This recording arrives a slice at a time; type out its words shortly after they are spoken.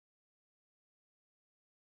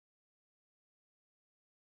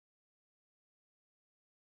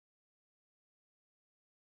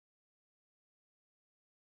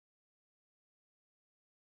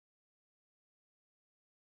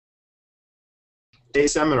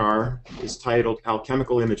Today's seminar is titled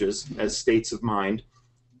Alchemical Images as States of Mind,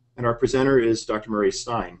 and our presenter is Dr. Murray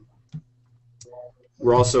Stein.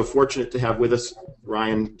 We're also fortunate to have with us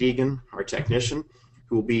Ryan Deegan, our technician,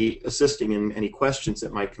 who will be assisting in any questions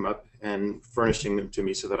that might come up and furnishing them to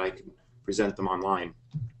me so that I can present them online.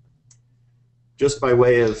 Just by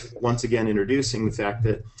way of once again introducing the fact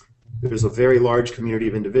that there's a very large community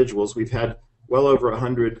of individuals. We've had well over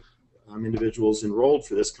 100 individuals enrolled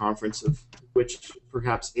for this conference, of which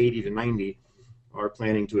perhaps 80 to 90 are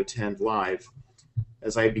planning to attend live.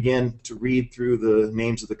 As I began to read through the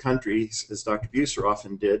names of the countries, as Dr. Buser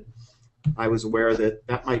often did, I was aware that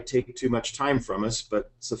that might take too much time from us,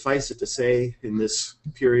 but suffice it to say, in this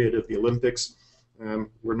period of the Olympics,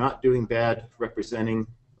 we're not doing bad representing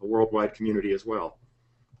a worldwide community as well.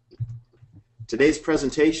 Today's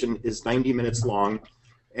presentation is 90 minutes long,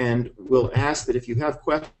 and we'll ask that if you have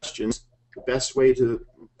questions, the best way to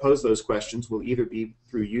pose those questions will either be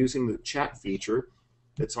through using the chat feature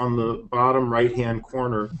that's on the bottom right-hand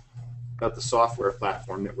corner of the software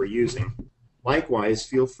platform that we're using. Likewise,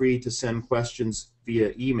 feel free to send questions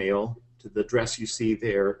via email to the address you see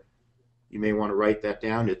there. You may want to write that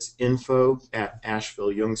down. It's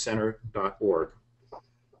info@ashevillejungcenter.org.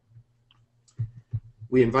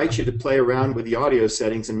 We invite you to play around with the audio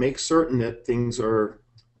settings and make certain that things are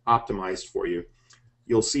optimized for you.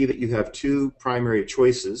 You'll see that you have two primary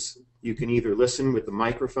choices. You can either listen with the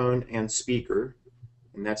microphone and speaker,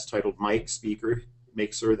 and that's titled Mic Speaker.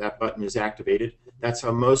 Make sure that button is activated. That's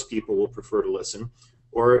how most people will prefer to listen.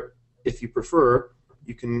 Or if you prefer,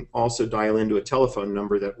 you can also dial into a telephone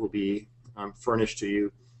number that will be furnished to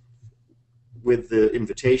you with the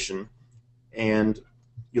invitation, and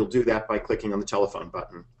you'll do that by clicking on the telephone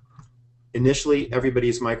button. Initially,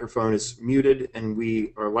 everybody's microphone is muted, and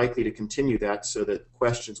we are likely to continue that so that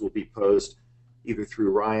questions will be posed either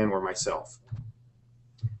through Ryan or myself.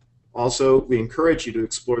 Also, we encourage you to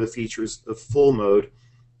explore the features of full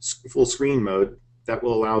screen mode that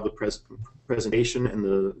will allow the presentation and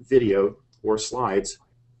the video or slides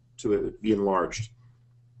to be enlarged.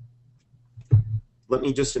 Let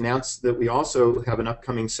me just announce that we also have an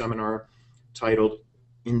upcoming seminar titled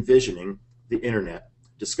Envisioning the Internet,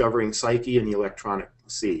 Discovering Psyche and the Electronic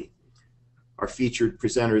Sea. Our featured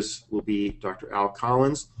presenters will be Dr. Al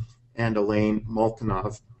Collins and Elaine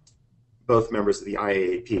Molchanov, both members of the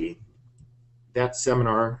IAAP. That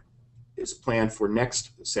seminar is planned for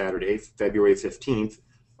next Saturday, February 15th,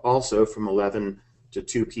 also from 11 to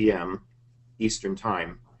 2 p.m. Eastern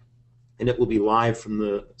Time, and it will be live from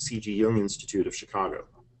the C.G. Jung Institute of Chicago.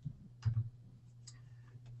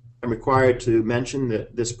 I'm required to mention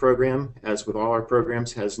that this program, as with all our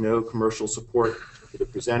programs, has no commercial support for the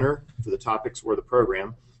presenter, for the topics, or the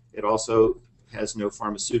program. It also has no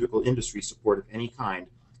pharmaceutical industry support of any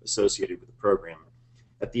kind associated with the program.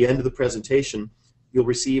 At the end of the presentation, you'll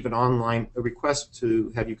receive a request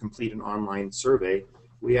to have you complete an online survey.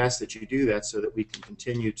 We ask that you do that so that we can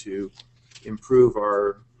continue to improve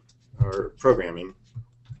our programming.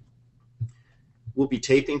 We'll be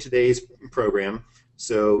taping today's program,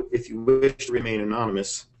 so if you wish to remain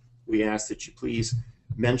anonymous, we ask that you please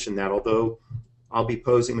mention that, although I'll be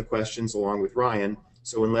posing the questions along with Ryan,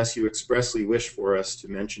 so unless you expressly wish for us to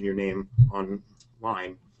mention your name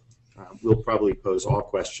online, we'll probably pose all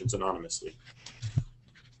questions anonymously.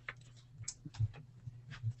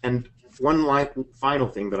 And one final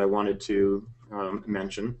thing that I wanted to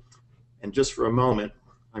mention, and just for a moment,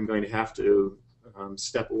 I'm going to have to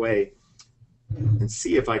step away and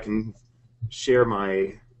see if I can share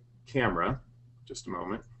my camera. Just a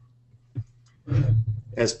moment.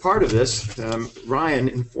 As part of this, Ryan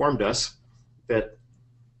informed us that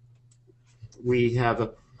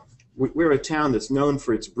we're a town that's known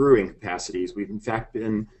for its brewing capacities. We've in fact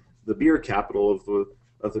been the beer capital of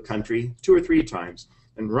the country 2 or 3 times.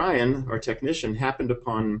 And Ryan, our technician, happened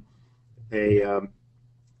upon an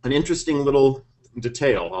interesting little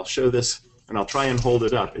detail. I'll show this, and I'll try and hold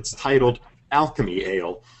it up. It's titled Alchemy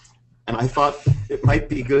Ale. And I thought it might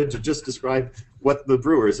be good to just describe what the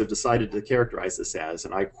brewers have decided to characterize this as.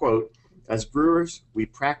 And I quote, "As brewers, we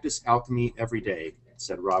practice alchemy every day,"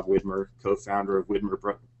 said Rob Widmer, co-founder of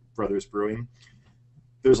Widmer Brothers Brewing.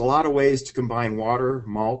 "There's a lot of ways to combine water,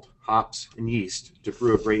 malt, hops, and yeast to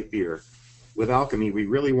brew a great beer. With Alchemy, we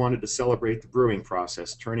really wanted to celebrate the brewing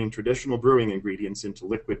process, turning traditional brewing ingredients into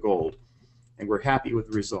liquid gold, and we're happy with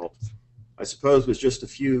the result. I suppose with just a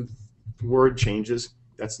few word changes,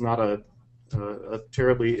 that's not a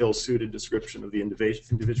terribly ill-suited description of the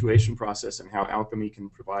individuation process and how Alchemy can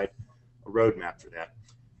provide a roadmap for that.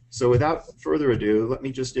 So without further ado, let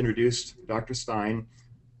me just introduce Dr. Stein,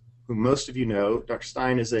 who most of you know. Dr.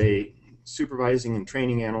 Stein is a supervising and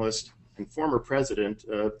training analyst and former president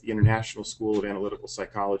of the International School of Analytical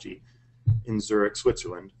Psychology in Zurich,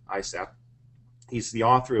 Switzerland, ISAP. He's the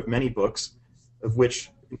author of many books, of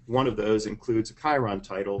which one of those includes a Chiron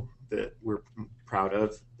title that we're proud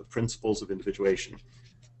of, The Principles of Individuation.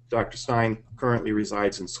 Dr. Stein currently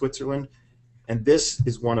resides in Switzerland, and this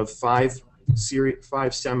is one of five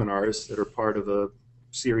seminars that are part of a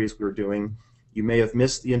series we're doing. You may have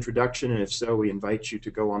missed the introduction, and if so, we invite you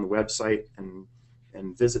to go on the website and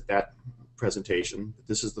visit that presentation.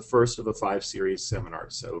 This is the first of a 5-series seminar.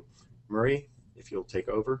 So, Murray, if you'll take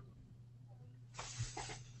over.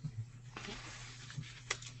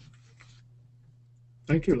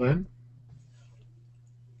 Thank you, Len.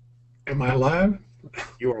 Am I live?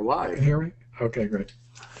 You are live. Can you hear me? Okay, great.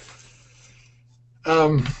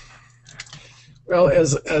 Well,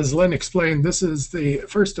 as Len explained, this is the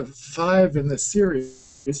first of 5 in this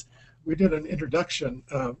series. We did an introduction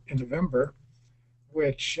in November,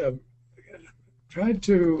 which tried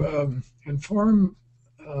to inform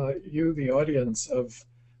you, the audience, of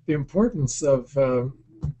the importance of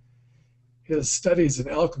his studies in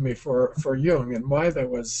alchemy for Jung, and why that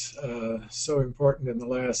was so important in the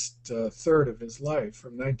last third of his life,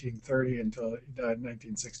 from 1930 until he died in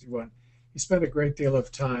 1961. He spent a great deal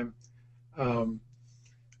of time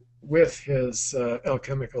with his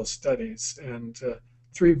alchemical studies, and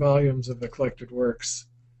 3 volumes of the collected works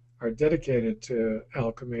are dedicated to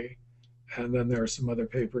alchemy, and then there are some other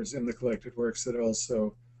papers in the collected works that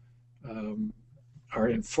also are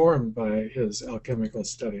informed by his alchemical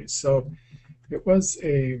studies. So it was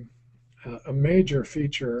a major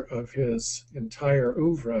feature of his entire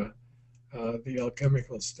oeuvre, the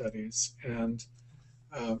alchemical studies. And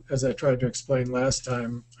as I tried to explain last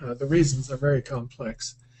time, the reasons are very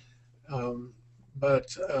complex.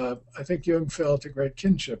 But I think Jung felt a great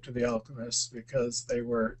kinship to the alchemists because they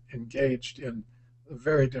were engaged in a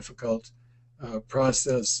very difficult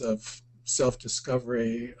process of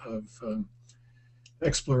self-discovery, of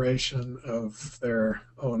exploration of their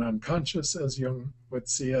own unconscious, as Jung would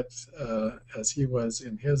see it, as he was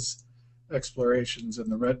in his explorations in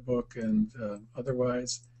the Red Book and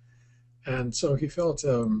otherwise. And so he felt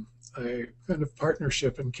a kind of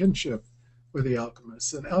partnership and kinship with the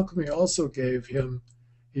alchemists. And alchemy also gave him,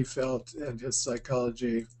 he felt, and his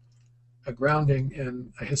psychology, a grounding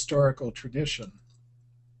in a historical tradition.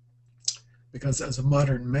 Because as a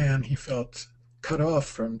modern man, he felt cut off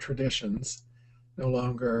from traditions, no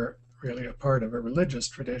longer really a part of a religious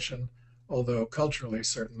tradition, although culturally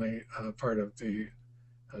certainly part of the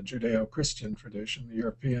Judeo-Christian tradition, the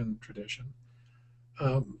European tradition.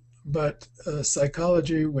 But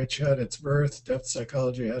psychology, which had its birth, depth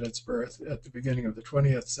psychology had its birth at the beginning of the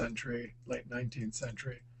 20th century, late 19th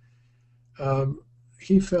century,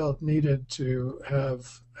 he felt needed to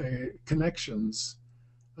have connections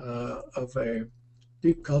of a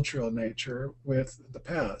deep cultural nature with the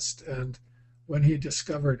past. And when he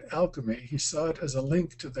discovered alchemy, he saw it as a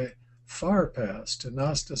link to the far past, to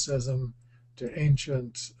Gnosticism, to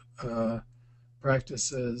ancient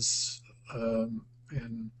practices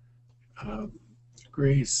in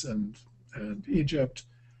Greece and Egypt,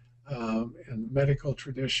 and the medical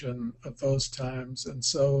tradition of those times. And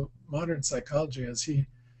so modern psychology, as he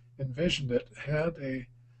envisioned it, had a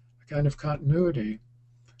kind of continuity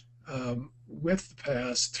with the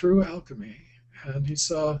past through alchemy. And he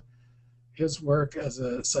saw his work as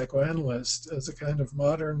a psychoanalyst as a kind of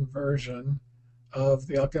modern version of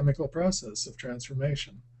the alchemical process of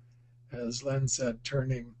transformation. As Len said,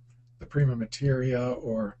 turning the prima materia,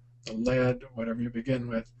 or the lead, whatever you begin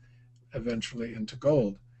with, eventually into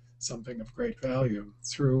gold, something of great value,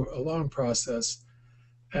 through a long process.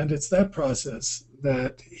 And it's that process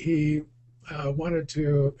that he wanted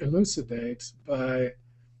to elucidate by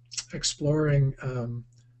exploring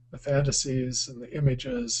the fantasies and the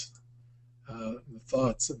images, the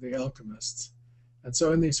thoughts of the alchemists. And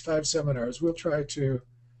so in these 5 seminars, we'll try to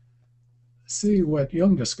see what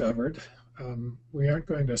Jung discovered. We aren't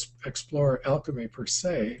going to explore alchemy per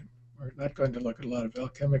se. We're not going to look at a lot of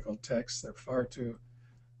alchemical texts. They're far too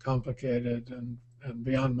complicated and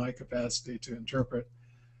beyond my capacity to interpret.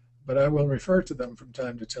 But I will refer to them from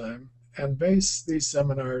time to time and base these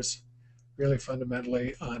seminars really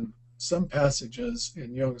fundamentally on some passages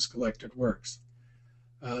in Jung's collected works.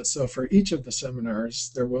 So for each of the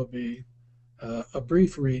seminars, there will be a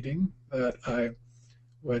brief reading that I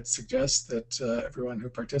would suggest that everyone who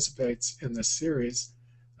participates in this series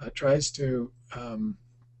tries to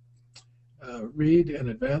read in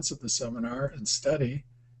advance of the seminar and study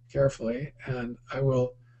carefully, and I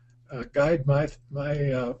will guide my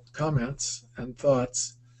comments and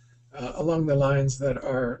thoughts along the lines that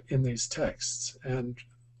are in these texts, and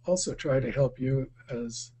also try to help you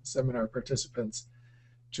as seminar participants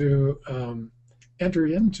to enter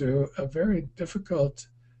into a very difficult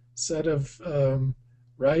set of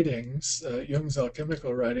writings, Jung's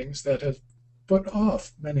alchemical writings, that have put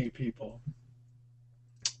off many people.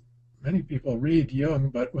 Many people read Jung,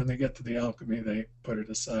 but when they get to the alchemy, they put it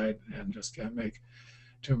aside and just can't make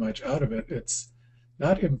too much out of it. It's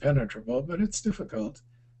not impenetrable, but it's difficult.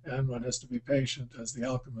 And one has to be patient, as the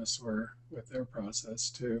alchemists were with their process,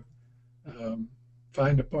 to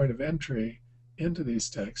find a point of entry into these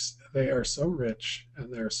texts. They are so rich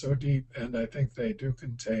and they're so deep, and I think they do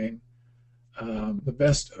contain the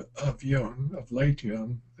best of Jung, of late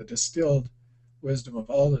Jung, the distilled wisdom of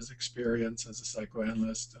all his experience as a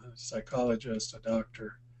psychoanalyst, a psychologist, a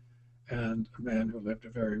doctor, and a man who lived a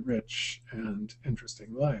very rich and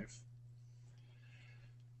interesting life.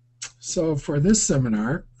 So for this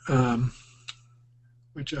seminar,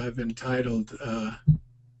 which I've entitled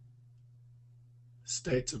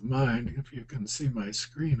States of Mind, if you can see my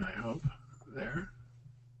screen, I hope, there.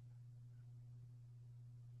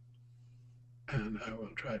 And I will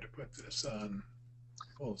try to put this on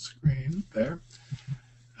full screen there.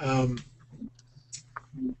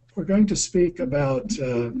 We're going to speak about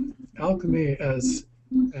alchemy as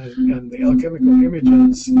and the alchemical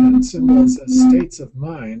images and symbols as states of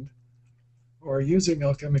mind, or using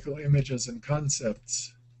alchemical images and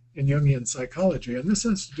concepts in Jungian psychology. And this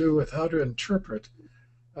has to do with how to interpret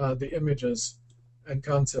the images and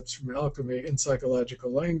concepts from alchemy in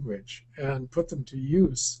psychological language and put them to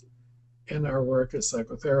use in our work as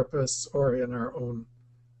psychotherapists or in our own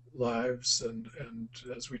lives, and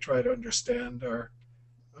as we try to understand our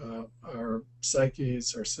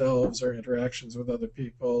psyches, ourselves, our interactions with other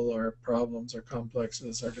people, our problems, our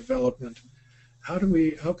complexes, our development. How can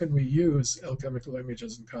we use alchemical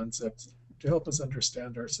images and concepts to help us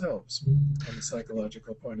understand ourselves from a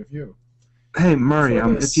psychological point of view? Hey, Murray,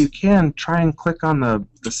 if you can, try and click on the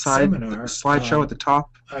slideshow at the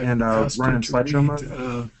top and run in slideshow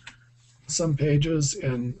mode. Some pages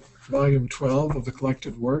in volume 12 of the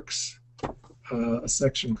collected works, a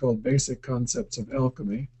section called Basic Concepts of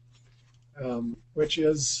Alchemy, which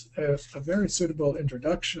is a very suitable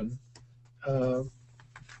introduction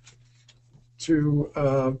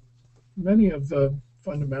to many of the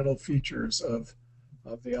fundamental features of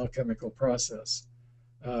the alchemical process.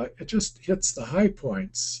 It just hits the high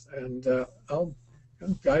points, and I'll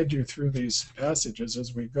guide you through these passages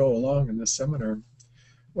as we go along in this seminar.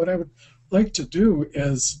 What I would like to do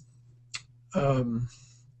is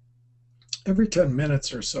every 10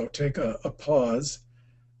 minutes or so take a pause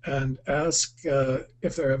and ask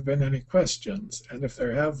if there have been any questions. And if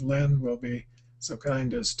there have, Len will be so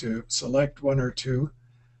kind as to select one or two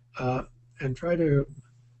and try to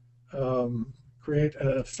create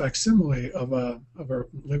a facsimile of a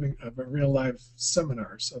real life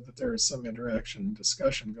seminar, so that there is some interaction and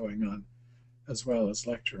discussion going on as well as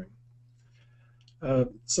lecturing.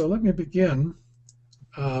 So let me begin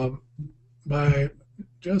by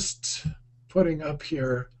just putting up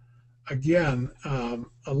here again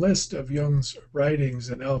a list of Jung's writings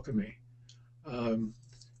in alchemy,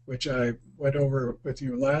 which I went over with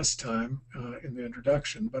you last time in the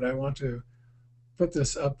introduction, but I want to put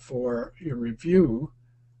this up for your review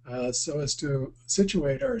so as to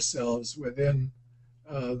situate ourselves within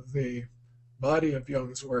the body of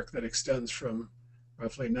Jung's work that extends from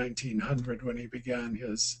roughly 1900, when he began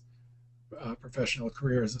his professional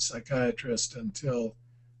career as a psychiatrist, until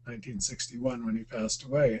 1961, when he passed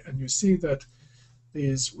away. And you see that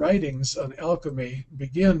these writings on alchemy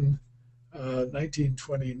begin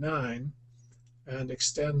 1929 and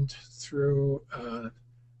extend through the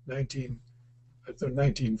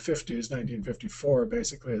 1950s, 1954,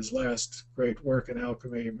 basically his last great work in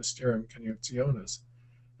alchemy, Mysterium Coniunctionis.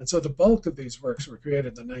 And so the bulk of these works were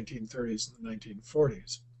created in the 1930s and the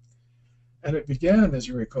 1940s. And it began, as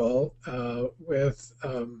you recall, with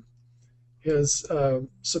his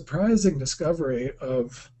surprising discovery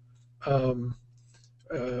of,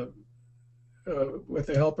 with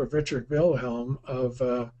the help of Richard Wilhelm,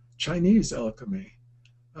 of Chinese alchemy.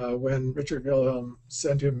 When Richard Wilhelm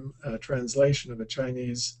sent him a translation of a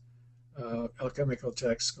Chinese alchemical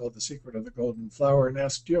text called The Secret of the Golden Flower,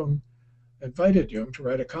 and invited Jung to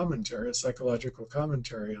write a commentary, a psychological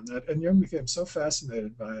commentary on that. And Jung became so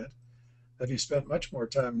fascinated by it that he spent much more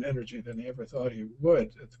time and energy than he ever thought he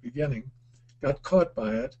would at the beginning, got caught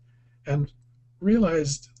by it, and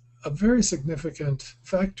realized a very significant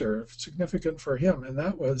factor, significant for him, and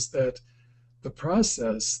that was that the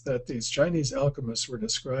process that these Chinese alchemists were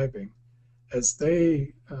describing as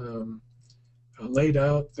they laid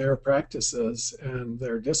out their practices and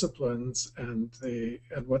their disciplines and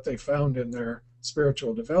what they found in their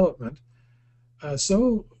spiritual development. In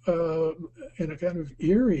a kind of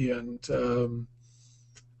eerie and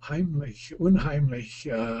unheimlich,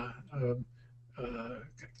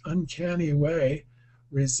 uncanny way,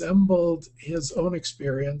 resembled his own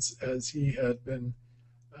experience as he had been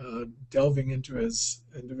delving into his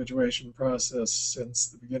individuation process since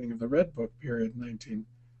the beginning of the Red Book period,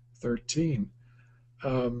 1913.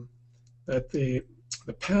 That the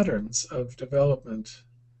patterns of development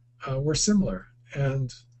were similar.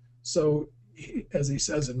 And so, as he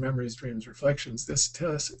says in Memories, Dreams, Reflections, this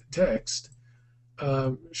text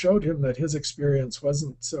showed him that his experience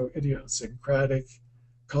wasn't so idiosyncratic,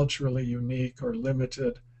 culturally unique or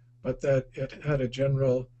limited, but that it had a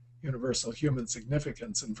general universal human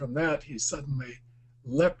significance. And from that, he suddenly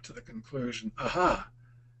leapt to the conclusion, aha,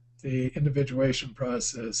 the individuation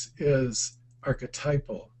process is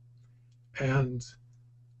archetypal, and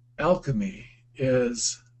alchemy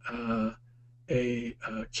is a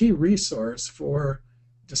key resource for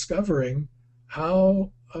discovering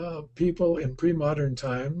how people in pre-modern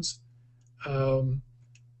times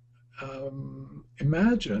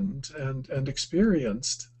imagined and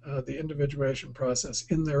experienced the individuation process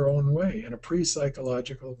in their own way, in a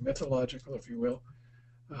pre-psychological, mythological, if you will,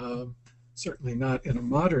 certainly not in a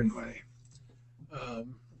modern way.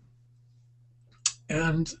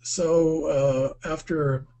 And so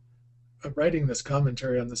after writing this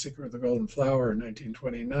commentary on The Secret of the Golden Flower in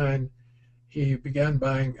 1929, he began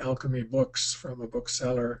buying alchemy books from a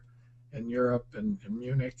bookseller in Europe and in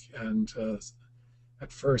Munich, and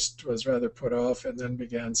at first was rather put off, and then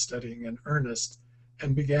began studying in earnest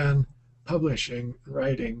and began publishing,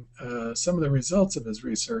 writing some of the results of his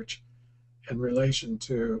research in relation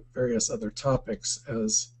to various other topics,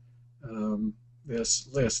 as this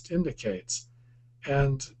list indicates.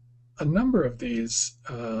 And a number of these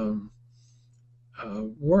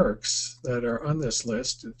works that are on this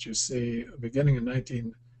list that you see beginning in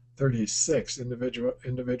 1936,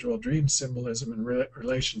 individual dream symbolism in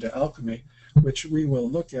relation to alchemy, which we will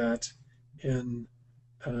look at in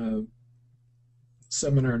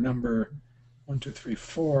seminar number 1, 2, 3,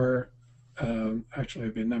 4. Actually,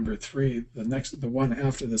 it'll be number 3. The one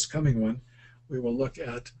after this coming one, we will look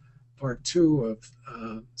at part 2 of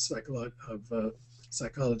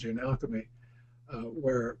psychology and alchemy,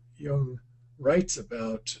 where Jung writes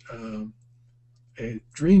about a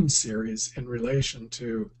dream series in relation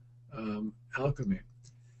to alchemy.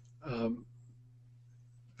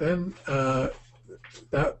 Then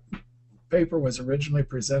that paper was originally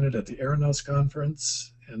presented at the Eranos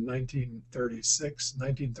Conference in 1936.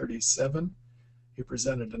 1937, he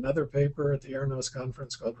presented another paper at the Eranos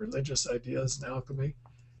Conference called Religious Ideas in Alchemy,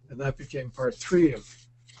 and that became part 3 of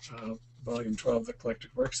volume 12, The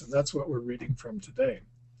Collected Works, and that's what we're reading from today.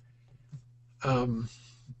 And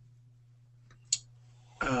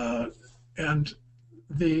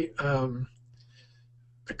the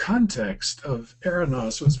context of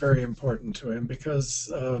Eranos was very important to him because,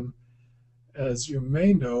 as you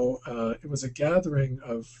may know, it was a gathering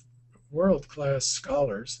of world-class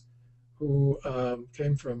scholars who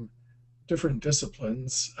came from different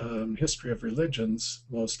disciplines, history of religions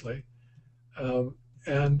mostly,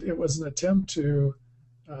 and it was an attempt to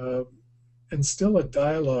instill a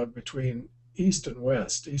dialogue between East and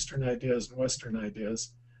West, Eastern ideas and Western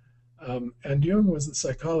ideas. And Jung was the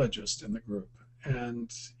psychologist in the group,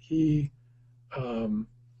 and he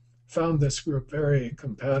found this group very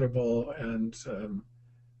compatible and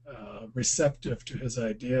receptive to his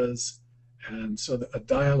ideas. And so a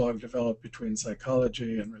dialogue developed between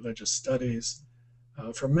psychology and religious studies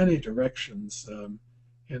from many directions: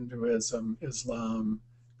 Hinduism, Islam,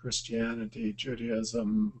 Christianity,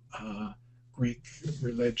 Judaism, Greek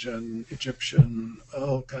religion, Egyptian,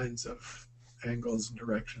 all kinds of angles and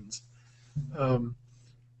directions.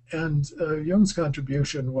 And Jung's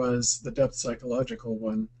contribution was the depth psychological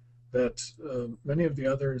one that many of the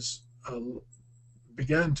others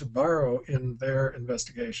began to borrow in their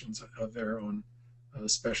investigations of their own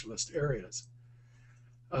specialist areas.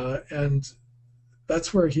 And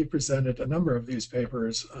that's where he presented a number of these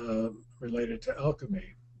papers related to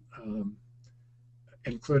alchemy,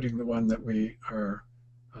 including the one that we are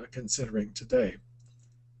considering today.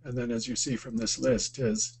 And then, as you see from this list,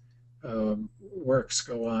 his works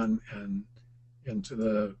go on and into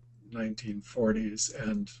the 1940s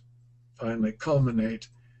and finally culminate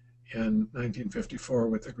in 1954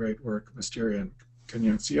 with the great work Mysteria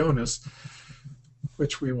Conjunctionis,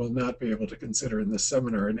 which we will not be able to consider in this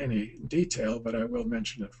seminar in any detail, but I will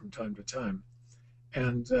mention it from time to time.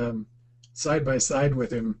 And side by side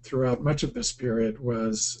with him throughout much of this period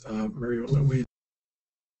was Marie Louise.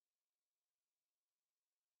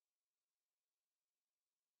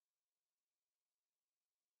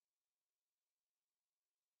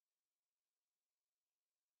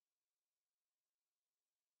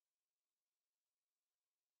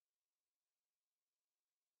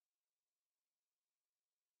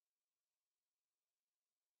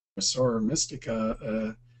 Soror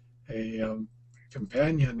Mystica, a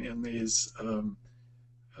companion in these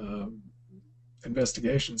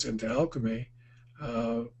investigations into alchemy.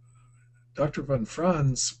 Dr. von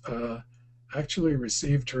Franz actually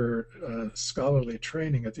received her scholarly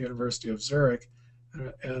training at the University of Zurich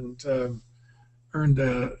and earned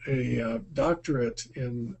a doctorate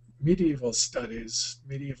in medieval studies,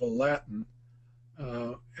 medieval Latin,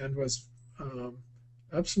 and was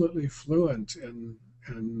absolutely fluent in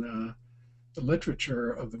the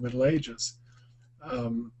literature of the Middle Ages,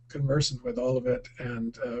 conversant with all of it,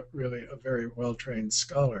 and really a very well-trained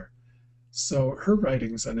scholar. So her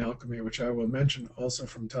writings on alchemy, which I will mention also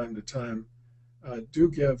from time to time, do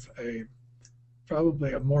give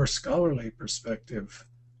probably a more scholarly perspective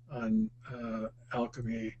on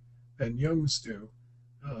alchemy than Jung's do,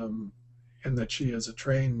 in that she is a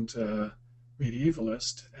trained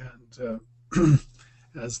medievalist and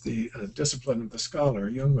as the discipline of the scholar.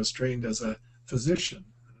 Jung was trained as a physician,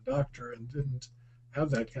 a doctor, and didn't have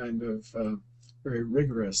that kind of very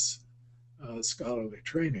rigorous scholarly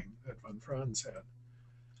training that von Franz had.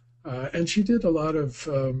 And she did a lot of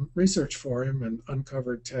research for him and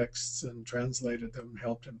uncovered texts and translated them,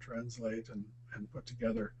 helped him translate and put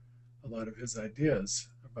together a lot of his ideas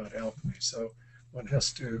about alchemy. So one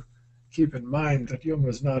has to keep in mind that Jung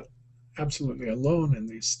was not absolutely alone in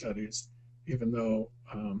these studies, even though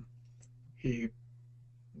he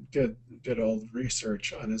did all the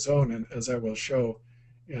research on his own. And as I will show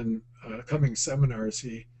in coming seminars,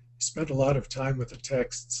 he spent a lot of time with the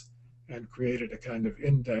texts and created a kind of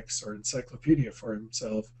index or encyclopedia for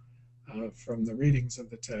himself from the readings of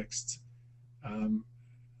the texts,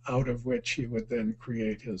 out of which he would then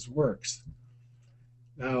create his works.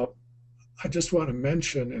 Now, I just want to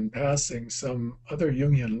mention in passing some other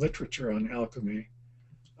Jungian literature on alchemy,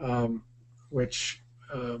 which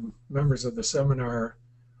members of the seminar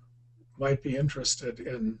might be interested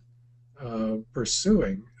in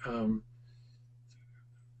pursuing.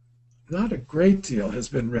 Not a great deal has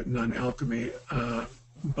been written on alchemy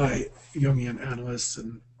by Jungian analysts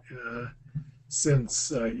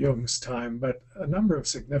since Jung's time, but a number of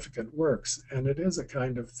significant works, and it is a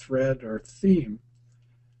kind of thread or theme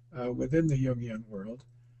within the Jungian world.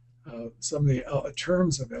 Some of the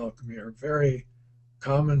terms of alchemy are very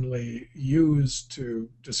commonly used to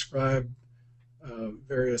describe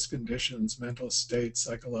various conditions, mental states,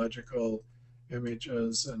 psychological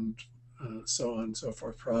images, and so on and so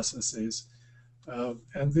forth, processes.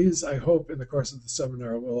 And these, I hope, in the course of the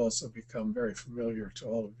seminar will also become very familiar to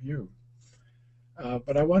all of you.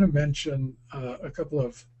 But I want to mention a couple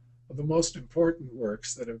of the most important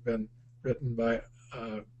works that have been written by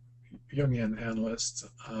Jungian analysts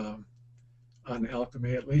on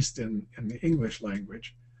alchemy, at least in the English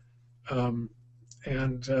language.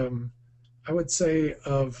 I would say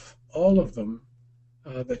of all of them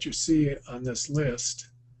that you see on this list,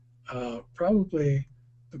 probably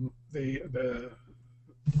the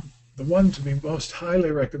one to be most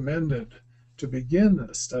highly recommended to begin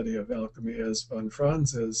the study of alchemy is von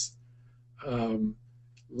Franz's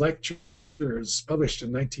lectures published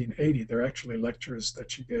in 1980. They're actually lectures that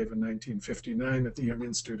she gave in 1959 at the Jung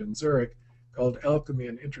Institute in Zurich, called Alchemy: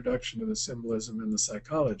 An Introduction to the Symbolism and the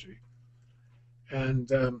Psychology. And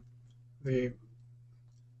the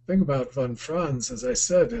thing about von Franz, as I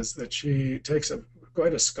said, is that she takes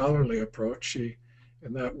quite a scholarly approach. She,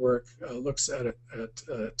 in that work, looks at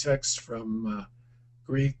texts from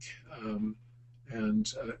Greek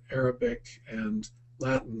and Arabic and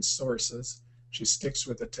Latin sources. She sticks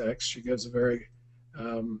with the text. She gives a very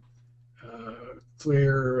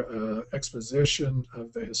clear exposition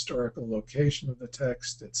of the historical location of the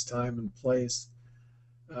text, its time and place,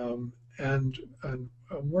 and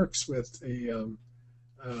works with the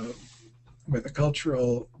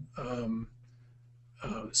cultural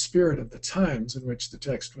spirit of the times in which the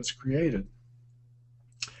text was created.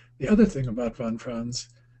 The other thing about von Franz,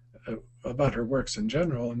 about her works in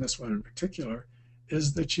general, and this one in particular,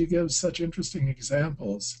 is that she gives such interesting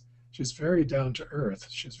examples. She's very down to earth.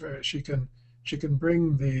 She can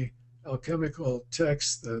bring the alchemical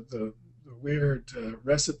text, the weird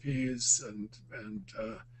recipes and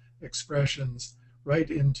expressions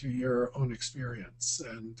right into your own experience,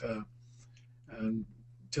 and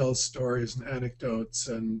tells stories and anecdotes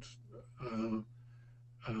and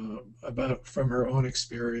about from her own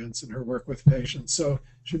experience and her work with patients. So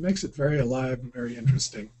she makes it very alive and very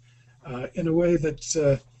interesting in a way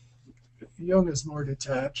that Jung is more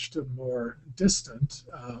detached and more distant.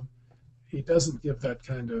 He doesn't give that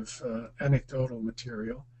kind of anecdotal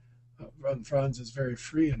material. Von Franz is very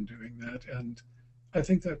free in doing that, and I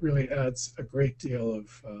think that really adds a great deal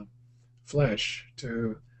of flesh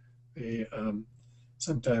to the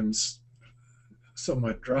sometimes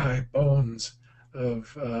somewhat dry bones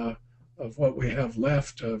of what we have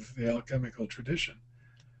left of the alchemical tradition.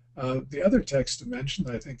 The other text to mention,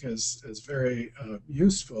 I think, is very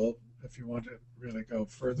useful if you want to really go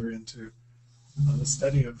further into the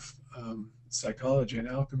study of psychology and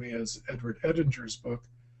alchemy, is Edward Edinger's book,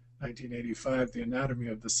 1985, The Anatomy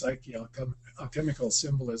of the Psyche, Alchemical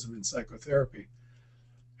Symbolism in Psychotherapy.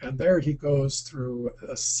 And there he goes through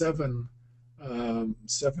seven of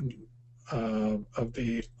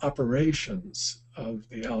the operations of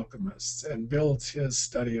the alchemists and builds his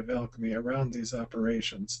study of alchemy around these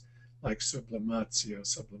operations, like sublimatio,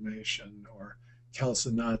 sublimation, or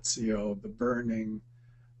calcinatio, the burning,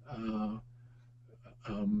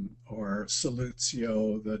 or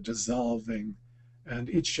solutio, the dissolving. And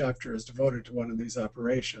each chapter is devoted to one of these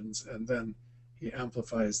operations, and then he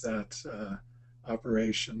amplifies that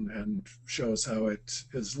operation and shows how it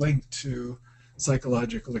is linked to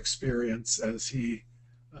psychological experience as he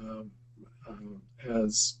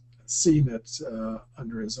has seen it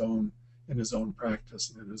under his own, in his own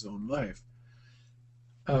practice and in his own life.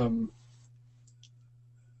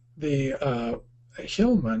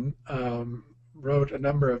 Hillman wrote a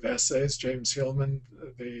number of essays. James Hillman,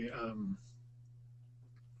 the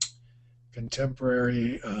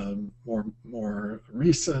contemporary, more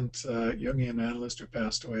recent Jungian analyst who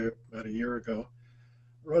passed away about a year ago,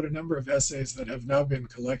 wrote a number of essays that have now been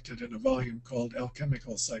collected in a volume called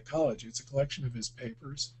Alchemical Psychology. It's a collection of his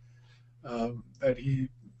papers that he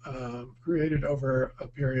created over a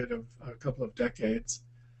period of a couple of decades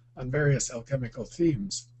on various alchemical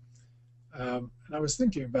themes. And I was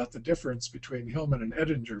thinking about the difference between Hillman and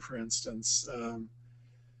Edinger, for instance, and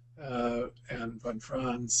von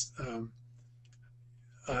Franz.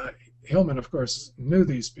 Hillman, of course, knew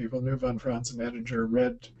these people, knew von Franz and Edinger,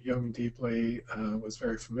 read Jung deeply, was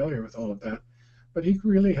very familiar with all of that. But he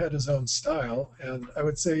really had his own style. And I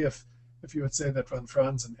would say if you would say that von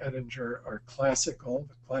Franz and Edinger are classical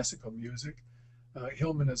music,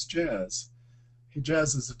 Hillman is jazz. He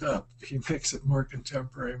jazzes it up. He makes it more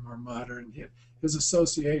contemporary, more modern. His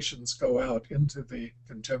associations go out into the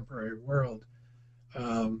contemporary world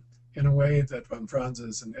in a way that von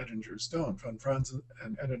Franz's and Edinger's don't. Von Franz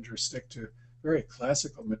and Edinger stick to very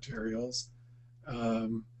classical materials,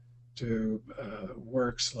 to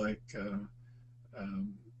works like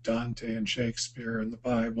Dante and Shakespeare and the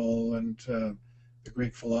Bible and the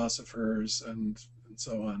Greek philosophers and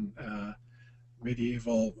so on,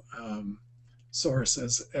 medieval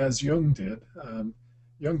sources, as Jung did.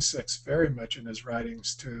 Jung sticks very much in his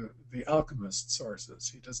writings to the alchemist sources.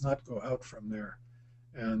 He does not go out from there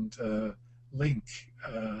and link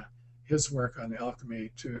his work on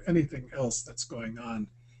alchemy to anything else that's going on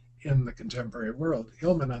in the contemporary world.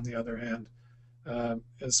 Hillman, on the other hand,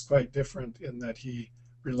 is quite different in that he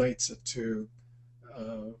relates it to,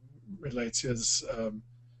 relates his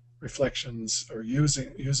reflections, or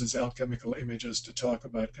uses alchemical images to talk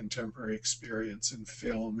about contemporary experience in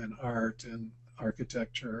film, in art, in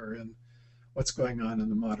architecture, and what's going on in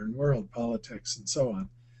the modern world, politics, and so on.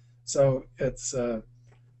 So it's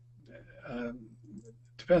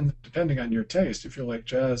depending on your taste. If you like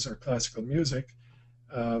jazz or classical music,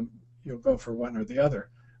 you'll go for one or the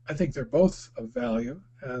other. I think they're both of value,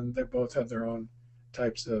 and they both have their own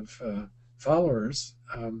types of followers.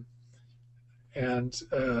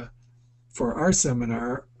 For our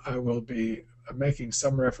seminar, I will be making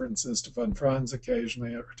some references to von Franz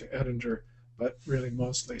occasionally, or to Edinger, but really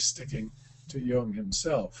mostly sticking to Jung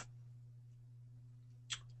himself.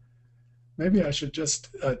 Maybe I should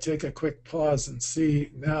just take a quick pause and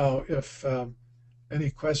see now if any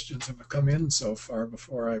questions have come in so far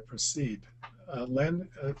before I proceed. Len,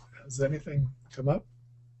 has anything come up?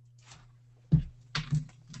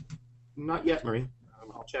 Not yet, Marie.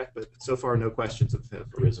 I'll check, but so far no questions have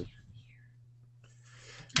arisen.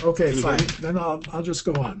 Okay, fine. Then I'll just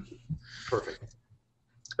go on. Perfect.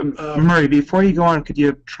 Murray, before you go on, could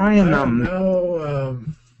you try and... I'm now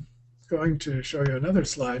going to show you another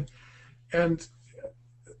slide. And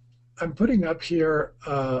I'm putting up here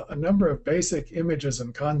a number of basic images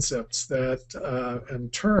and concepts that,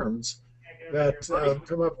 and terms that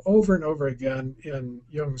come up over and over again in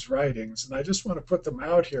Jung's writings. And I just want to put them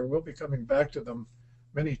out here. We'll be coming back to them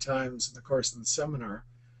many times in the course of the seminar.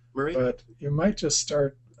 Murray? But you might just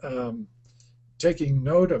start taking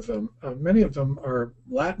note of them. Many of them are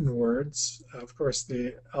Latin words. Of course,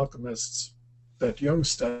 the alchemists that Jung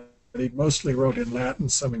studied mostly wrote in Latin,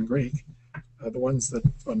 some in Greek. The ones that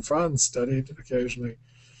von Franz studied, occasionally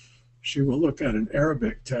she will look at an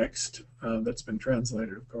Arabic text that's been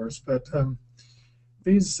translated, of course. But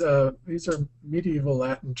these are medieval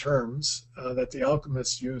Latin terms that the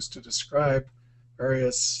alchemists used to describe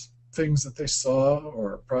various things that they saw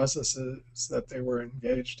or processes that they were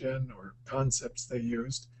engaged in or concepts they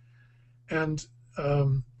used. And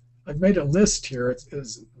I've made a list here. It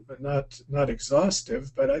is not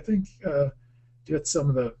exhaustive, but I think get some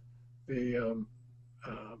of the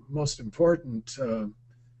most important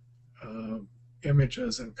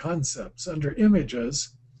images and concepts. Under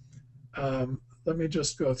images, let me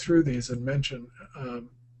just go through these and mention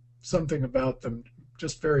something about them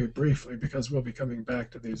just very briefly, because we'll be coming back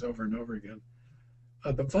to these over and over again.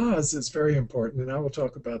 The vase is very important, and I will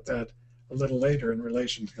talk about that a little later in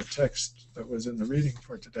relation to the text that was in the reading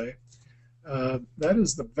for today. That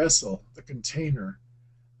is the vessel, the container,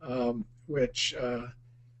 which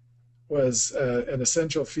was an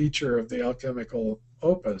essential feature of the alchemical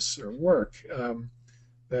opus or work,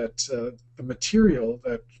 that the material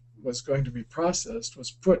that was going to be processed was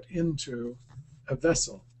put into a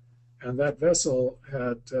vessel. And that vessel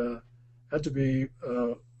had to be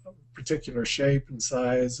a particular shape and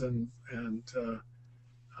size and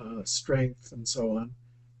strength and so on.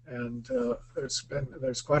 And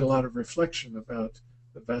there's quite a lot of reflection about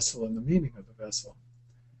the vessel and the meaning of the vessel.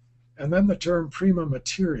 And then the term prima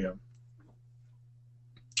materia.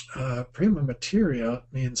 Prima materia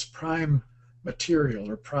means prime material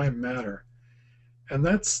or prime matter. And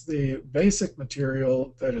that's the basic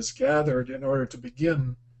material that is gathered in order to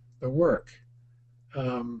begin the work.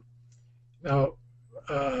 Now,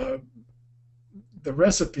 the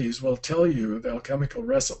recipes will tell you, the alchemical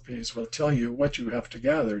recipes will tell you what you have to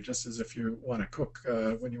gather, just as if you want to cook,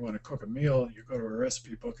 when you want to cook a meal, you go to a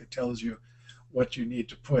recipe book, it tells you what you need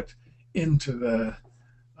to put into the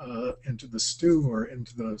stew or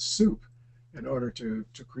into the soup in order to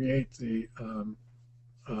create the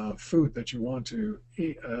food that you want to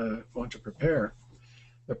eat, want to prepare.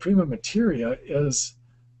 The prima materia is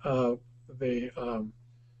the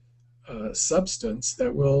substance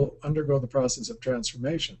that will undergo the process of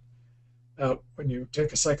transformation. Now, when you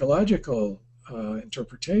take a psychological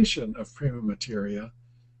interpretation of prima materia,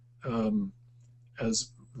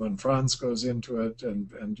 as von Franz goes into it,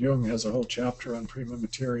 and Jung has a whole chapter on prima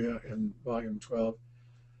materia in volume 12,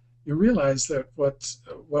 you realize that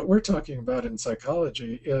what we're talking about in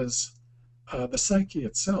psychology is the psyche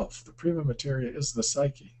itself. The prima materia is the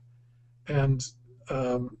psyche. And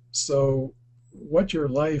so what your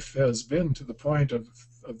life has been to the point of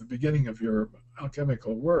the beginning of your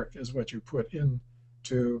alchemical work is what you put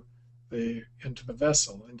into the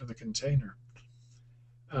vessel, into the container.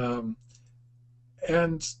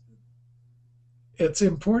 And it's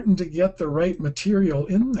important to get the right material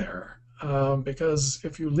in there, because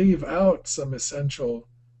if you leave out some essential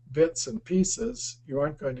bits and pieces, you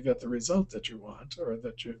aren't going to get the result that you want or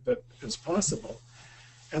that is possible.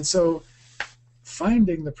 And so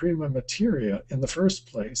finding the prima materia in the first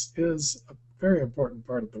place is a very important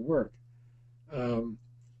part of the work. And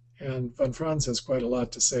von Franz has quite a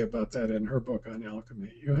lot to say about that in her book on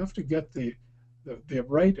alchemy. You have to get the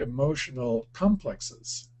right emotional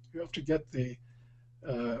complexes. You have to get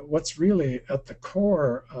what's really at the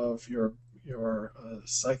core of your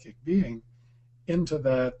psychic being into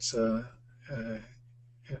that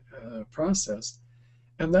process.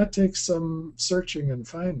 And that takes some searching and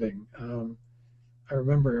finding. I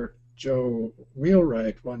remember Joe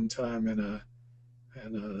Wheelwright one time in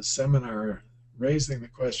a seminar raising the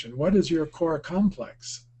question, what is your core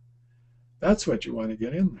complex? That's what you want to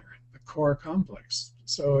get in there, the core complex.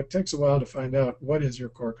 So it takes a while to find out what is your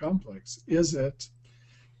core complex. Is it,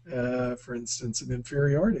 for instance, an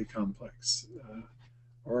inferiority complex?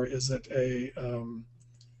 Or is it a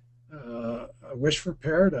wish for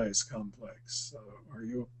paradise complex? Are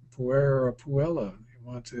you a puer or a puella? You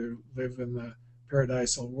want to live in the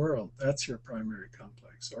paradisal world. That's your primary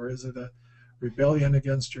complex. Or is it a rebellion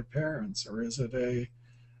against your parents? Or is it a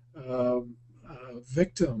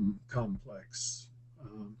victim complex?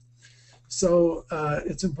 So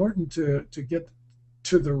it's important to get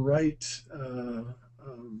to the right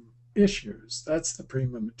issues. That's the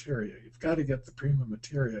prima materia. You've got to get the prima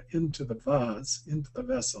materia into the vase, into the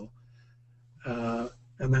vessel, and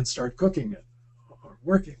then start cooking it or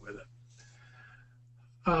working with it.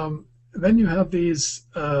 then you have these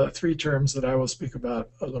three terms that I will speak about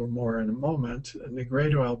a little more in a moment: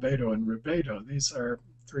 nigredo, albedo, and rubedo. These are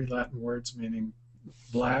three Latin words meaning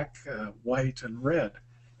black, white, and red.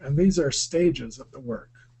 And these are stages of the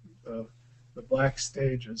work. The black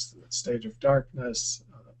stage is the stage of darkness,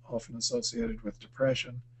 often associated with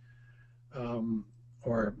depression,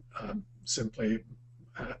 or simply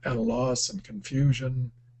at a loss and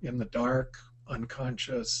confusion, in the dark,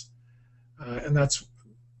 unconscious. And that's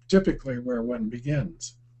typically where one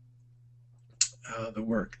begins the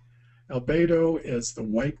work. Albedo is the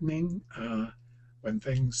whitening, when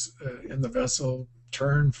things in the vessel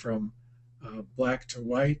turn from black to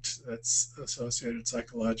white. That's associated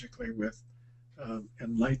psychologically with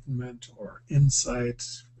enlightenment or insight,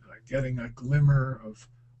 getting a glimmer of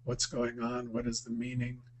what's going on, what is the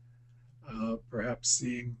meaning, perhaps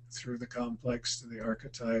seeing through the complex to the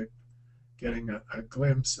archetype, getting a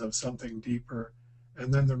glimpse of something deeper.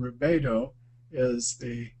 And then the rubedo is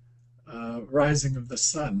the rising of the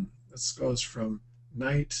sun. This goes from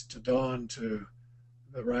night to dawn to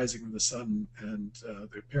the rising of the sun and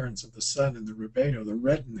the appearance of the sun in the rubedo, the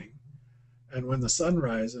reddening. And when the sun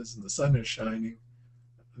rises and the sun is shining,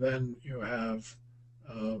 then you have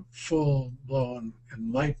full-blown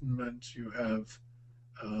enlightenment. You have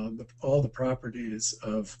all the properties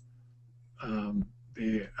of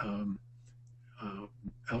the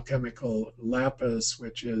alchemical lapis,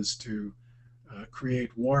 which is to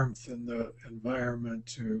create warmth in the environment,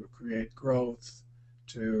 to create growth,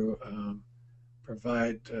 to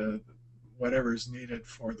provide whatever's needed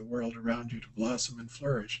for the world around you to blossom and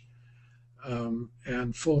flourish,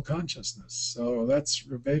 and full consciousness. So that's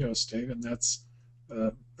rubedo state, and that's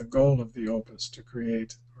the goal of the opus, to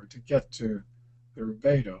create or to get to the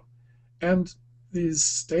rubedo. And these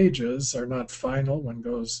stages are not final. One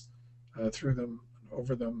goes through them,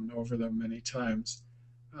 over them, and over them many times,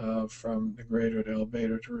 from nigredo to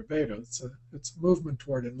albedo to rubedo. It's a movement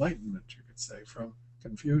toward enlightenment, you could say, from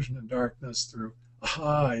confusion and darkness through,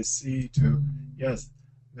 aha, I see, to, yes,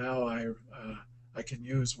 now I can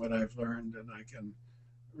use what I've learned and I can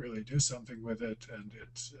really do something with it, and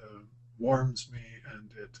it warms me,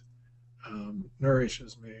 and it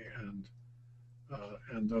nourishes me,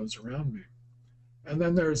 and those around me. And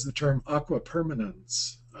then there's the term aqua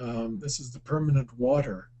permanens. This is the permanent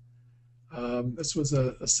water. This was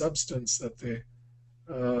a substance that the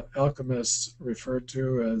alchemists referred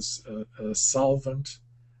to as a solvent,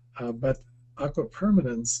 but aqua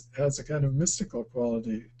permanens has a kind of mystical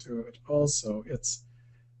quality to it also. It's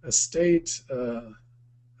a state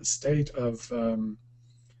of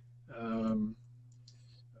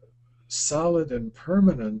solid and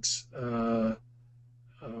permanent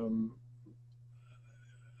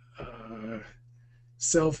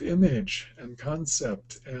self-image and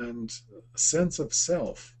concept and sense of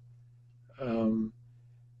self.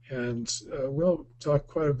 We'll talk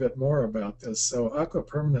quite a bit more about this. So aqua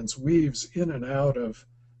permanens weaves in and out of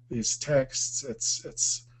these texts.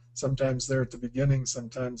 It's sometimes there at the beginning,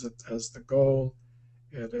 sometimes it has the goal.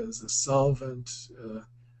 It is a solvent,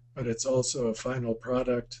 but it's also a final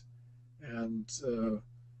product. And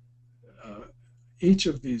each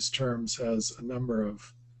of these terms has a number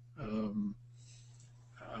of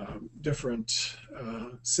different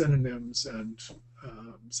synonyms and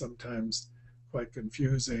sometimes quite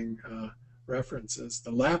confusing references.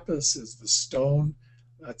 The lapis is the stone.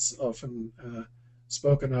 That's often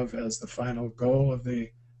spoken of as the final goal of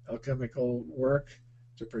the alchemical work,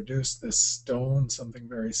 to produce this stone, something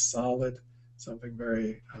very solid, something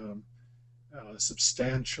very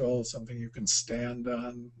substantial, something you can stand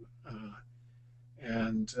on,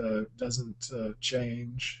 and doesn't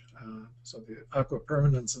change. So the aqua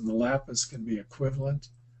permanens and the lapis can be equivalent.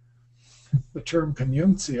 The term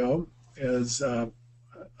conjunctio is a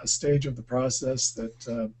stage of the process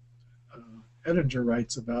that Edinger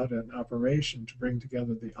writes about, an operation to bring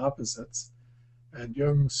together the opposites. And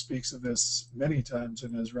Jung speaks of this many times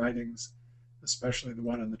in his writings, especially the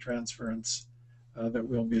one on the transference that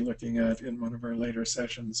we'll be looking at in one of our later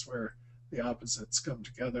sessions, where the opposites come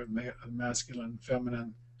together, masculine,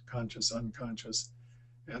 feminine, conscious, unconscious.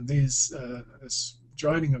 And this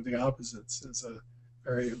joining of the opposites is a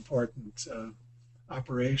very important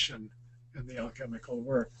operation in the alchemical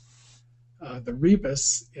work. The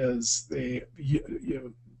rebus is the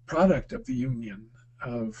product of the union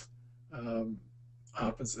of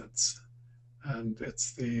opposites, and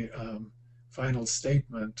it's the final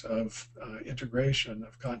statement of integration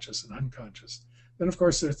of conscious and unconscious. Then, of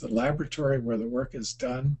course, there's the laboratory where the work is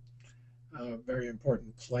done, a very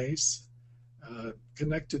important place,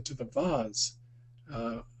 connected to the vase,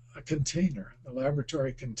 a container. The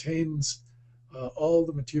laboratory contains all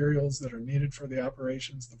the materials that are needed for the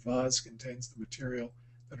operations. The vase contains the material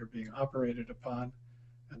that are being operated upon.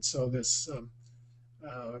 And so this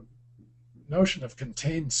notion of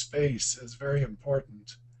contained space is very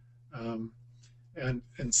important. And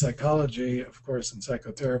in psychology, of course, in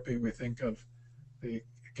psychotherapy, we think of the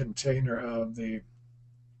container of the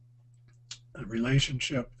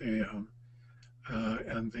relationship, and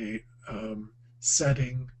the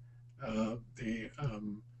setting, the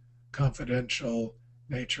confidential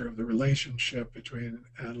nature of the relationship between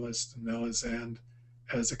analyst and Melisande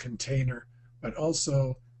as a container, but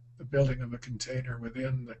also the building of a container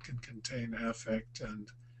within that can contain affect and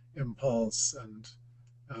impulse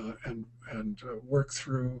and work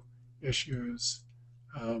through issues.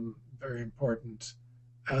 Very important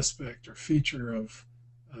aspect or feature of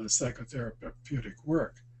psychotherapeutic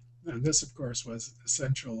work. And this, of course, was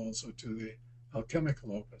essential also to the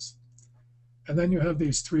alchemical opus. And then you have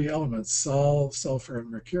these three elements: Sol, sulfur,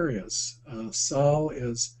 and mercurius. Sol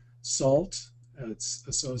is salt. It's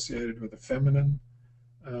associated with the feminine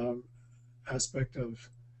aspect of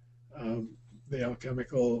the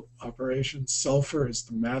alchemical operation. Sulfur is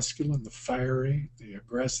the masculine, the fiery, the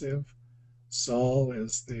aggressive. Sol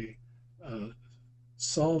is the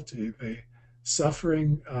salty, the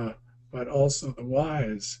suffering, but also the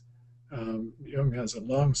wise. Jung has a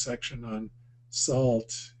long section on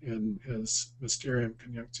salt in his Mysterium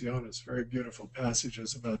Conjunctionis, very beautiful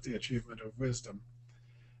passages about the achievement of wisdom.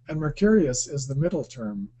 And Mercurius is the middle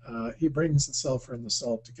term. He brings the sulfur and the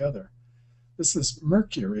salt together. This is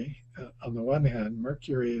Mercury. On the one hand,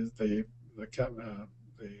 Mercury is the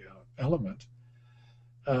element,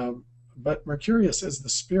 but Mercurius is the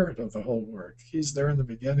spirit of the whole work. He's there in the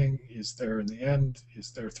beginning, he's there in the end,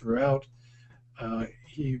 he's there throughout.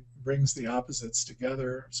 He brings the opposites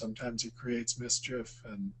together. Sometimes he creates mischief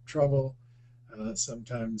and trouble.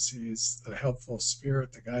 Sometimes he's the helpful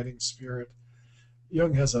spirit, the guiding spirit.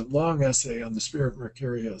 Jung has a long essay on the spirit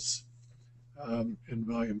Mercurius in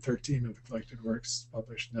volume 13 of the Collected Works,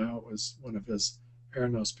 published now. It was one of his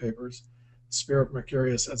Ernos papers. Spirit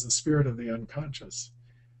Mercurius as the spirit of the unconscious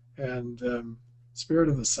and spirit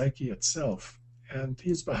of the psyche itself. And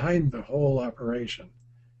he's behind the whole operation.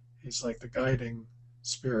 He's like the guiding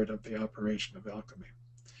spirit of the operation of alchemy.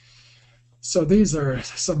 So these are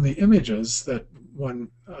some of the images that one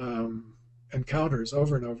encounters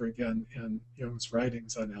over and over again in Jung's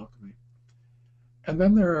writings on alchemy. And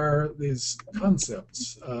then there are these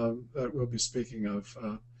concepts that we'll be speaking of.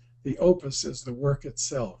 The opus is the work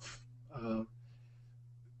itself.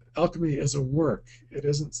 Alchemy is a work. It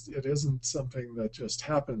isn't something that just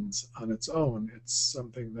happens on its own. It's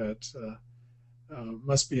something that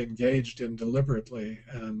must be engaged in deliberately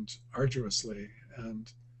and arduously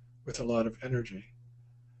and with a lot of energy.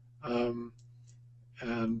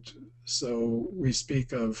 And so we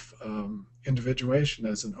speak of individuation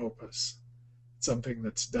as an opus, something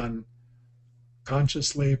that's done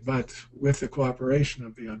consciously, but with the cooperation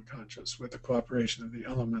of the unconscious, with the cooperation of the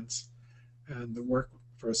elements, and the work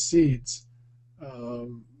proceeds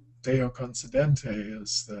Deo concedente,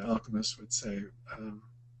 as the alchemists would say,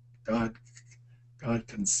 God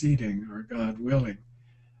conceding or God willing.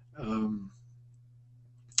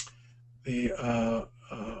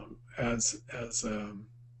 As a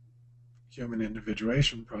human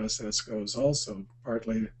individuation process goes, also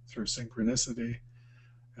partly through synchronicity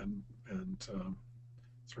and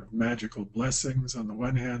sort of magical blessings on the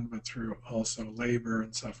one hand, but through also labor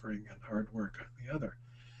and suffering and hard work on the other.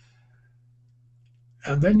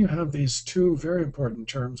 And then you have these two very important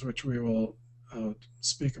terms, which we will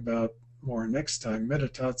speak about more next time: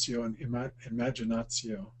 meditatio and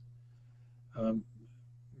imaginatio.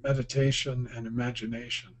 Meditation and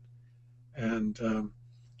imagination. And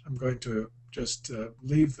I'm going to just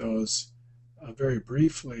leave those very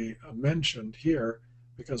briefly mentioned here,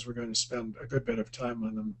 because we're going to spend a good bit of time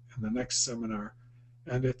on them in the next seminar.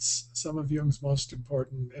 And it's some of Jung's most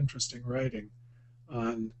important, interesting writing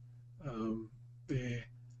on the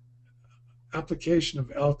application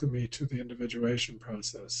of alchemy to the individuation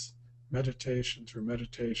process, meditation through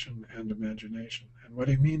meditation and imagination, and what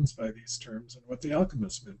he means by these terms and what the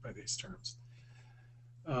alchemists meant by these terms.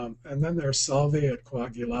 And then there's salve et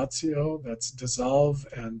coagulatio, that's dissolve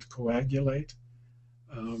and coagulate.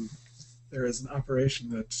 There is an operation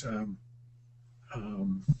that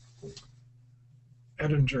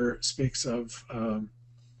Edinger speaks of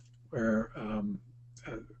where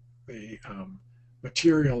the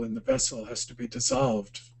material in the vessel has to be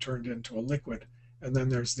dissolved, turned into a liquid, and then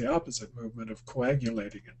there's the opposite movement of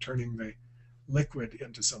coagulating it, turning the liquid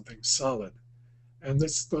into something solid. And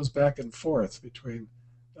this goes back and forth between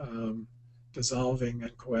dissolving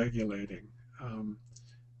and coagulating.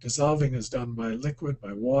 Dissolving is done by liquid,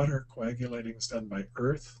 by water. Coagulating is done by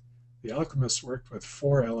earth. The alchemists worked with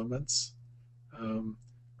 4 elements: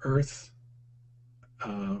 earth,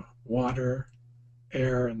 water,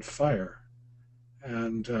 air, and fire.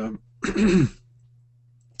 And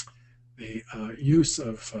the use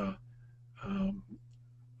of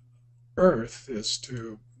earth is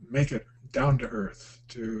to make it down to earth,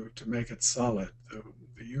 to make it solid.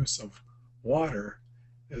 The use of water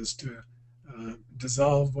is to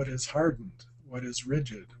dissolve what is hardened, what is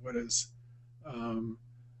rigid, what is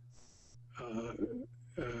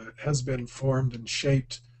has been formed and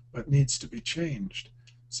shaped but needs to be changed.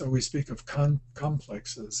 So we speak of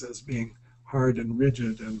complexes as being hard and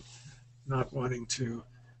rigid and not wanting to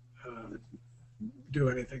do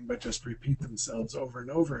anything but just repeat themselves over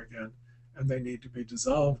and over again, and they need to be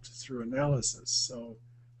dissolved through analysis. So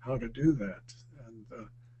how to do that, and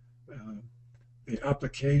the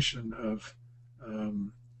application of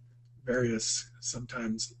various,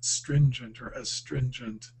 sometimes stringent or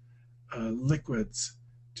astringent liquids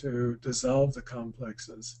to dissolve the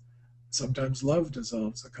complexes. Sometimes love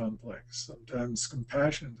dissolves a complex. Sometimes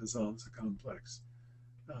compassion dissolves a complex.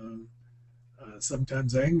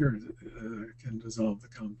 Sometimes anger can dissolve the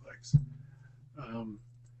complex.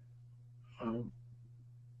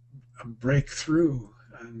 Break through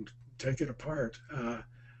and take it apart.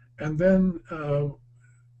 And then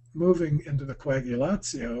moving into the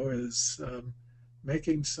coagulatio is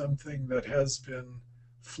making something that has been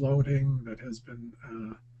floating, that has been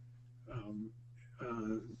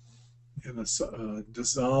in a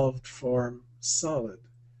dissolved form solid,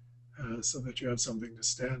 so that you have something to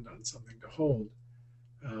stand on, something to hold,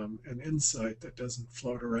 an insight that doesn't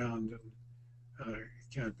float around and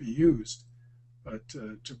can't be used, but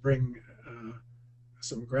to bring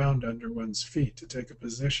some ground under one's feet, to take a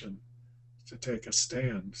position, to take a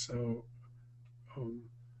stand. So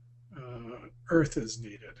earth is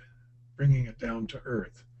needed, bringing it down to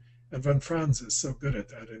earth. And von Franz is so good at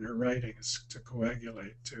that in her writings, to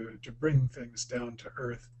coagulate, to bring things down to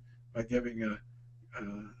earth by giving a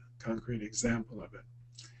concrete example of it.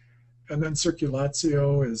 And then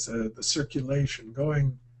circulatio is the circulation,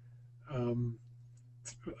 going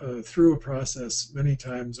through a process many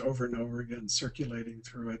times over and over again, circulating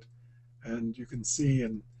through it. And you can see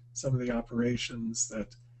in some of the operations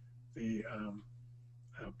that the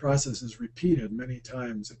process is repeated many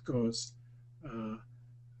times. It goes,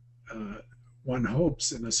 one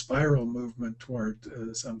hopes, in a spiral movement toward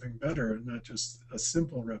something better, and not just a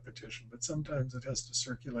simple repetition, but sometimes it has to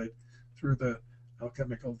circulate through the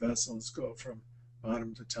alchemical vessels, go from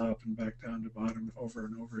bottom to top and back down to bottom over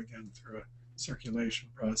and over again through a circulation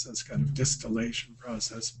process, kind of distillation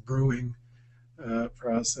process, brewing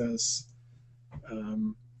process,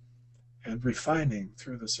 and refining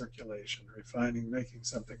through the circulation, refining, making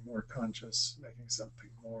something more conscious, making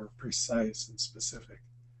something more precise and specific.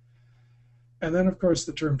 And then, of course,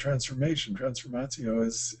 the term transformation, transformatio,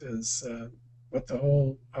 is what the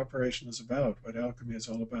whole operation is about, what alchemy is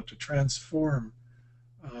all about, to transform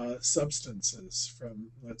substances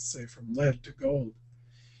from, let's say, from lead to gold.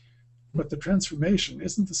 But the transformation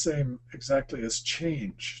isn't the same exactly as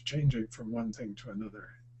changing from one thing to another.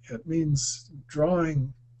 It means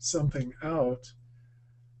drawing something out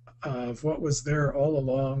of what was there all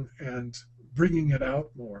along and bringing it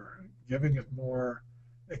out more, giving it more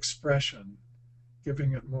expression,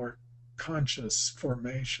 giving it more conscious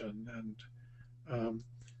formation. And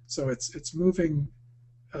so it's moving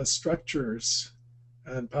structures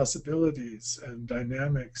and possibilities and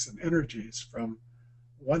dynamics and energies from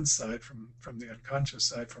one side, from the unconscious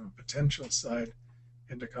side, from a potential side,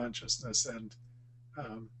 into consciousness. And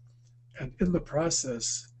in the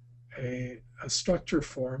process, a structure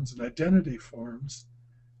forms, an identity forms,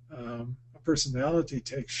 a personality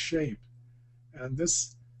takes shape. And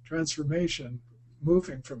this transformation,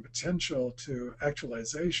 moving from potential to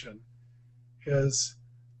actualization, is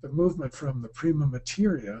the movement from the prima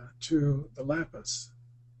materia to the lapis,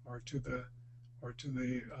 or to the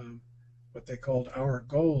what they called our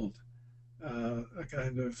gold, a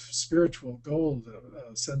kind of spiritual gold,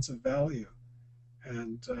 a sense of value,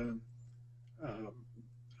 and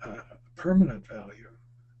permanent value.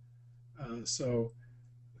 So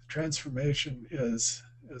transformation is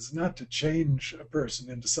not to change a person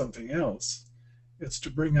into something else. It's to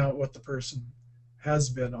bring out what the person has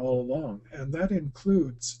been all along. And that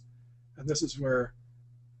includes, and this is where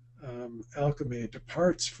alchemy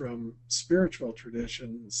departs from spiritual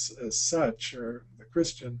traditions as such, or the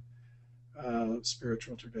Christian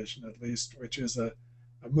spiritual tradition at least, which is a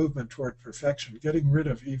movement toward perfection, getting rid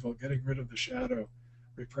of evil, getting rid of the shadow,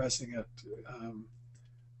 repressing it,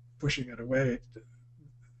 pushing it away.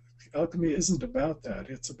 Alchemy isn't about that.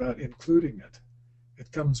 It's about including it.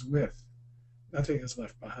 It comes with. Nothing is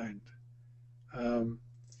left behind.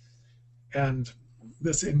 And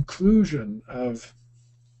this inclusion of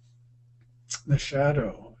the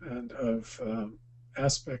shadow and of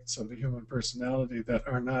aspects of the human personality that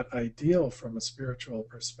are not ideal from a spiritual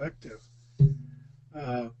perspective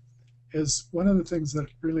is one of the things that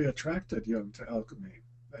really attracted Jung to alchemy,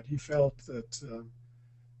 that he felt that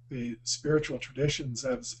the spiritual traditions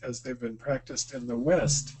as they've been practiced in the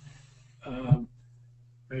West,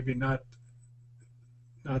 maybe not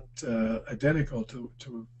identical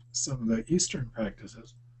to some of the Eastern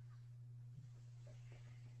practices,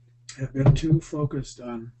 have been too focused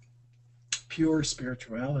on pure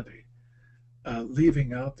spirituality,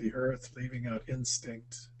 leaving out the earth, leaving out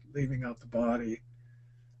instinct, leaving out the body.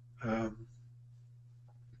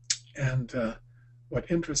 What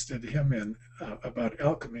interested him in about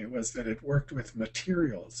alchemy was that it worked with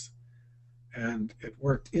materials, and it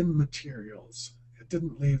worked in materials. It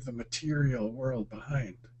didn't leave the material world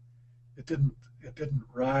behind. It didn't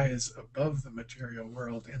rise above the material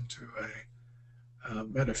world into a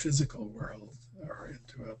metaphysical world or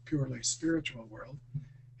into a purely spiritual world.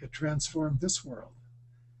 It transformed this world.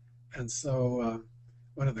 And so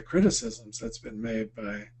one of the criticisms that's been made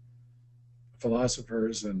by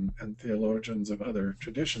philosophers and theologians of other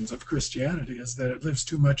traditions of Christianity is that it lives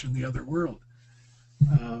too much in the other world.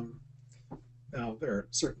 Now, there are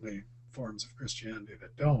certainly forms of Christianity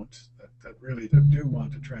that don't, that really do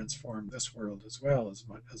want to transform this world as well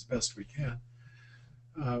as best we can.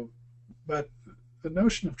 But the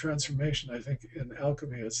notion of transformation, I think, in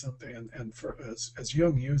alchemy is something, and for as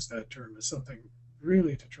Jung used that term, is something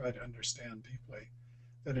really to try to understand deeply,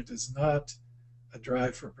 that it is not a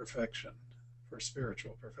drive for perfection, for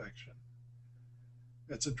spiritual perfection.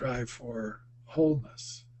 It's a drive for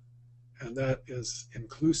wholeness, and that is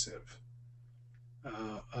inclusive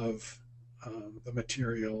of the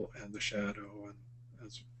material and the shadow,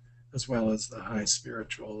 and as well as the high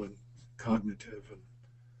spiritual and cognitive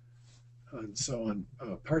and so on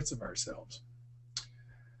parts of ourselves.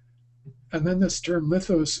 And then this term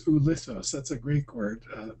lithos ou lithos, that's a Greek word,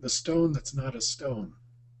 the stone that's not a stone.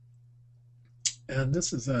 And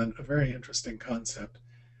this is a very interesting concept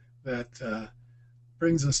that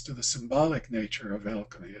brings us to the symbolic nature of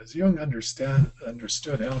alchemy. As Jung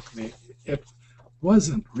understood alchemy, it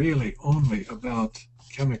wasn't really only about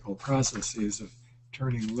chemical processes of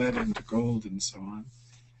turning lead into gold and so on.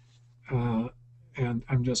 And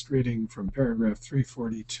I'm just reading from paragraph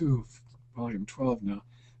 342, volume 12 now.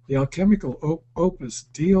 The alchemical opus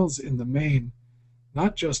deals in the main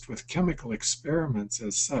not just with chemical experiments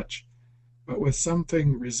as such, but with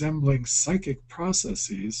something resembling psychic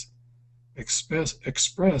processes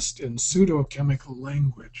expressed in pseudo-chemical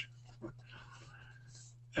language.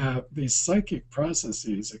 These psychic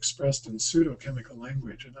processes expressed in pseudo-chemical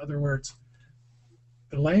language, in other words,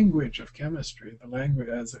 the language of chemistry, the language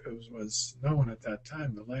as it was known at that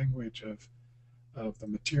time, the language of the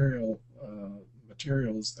materials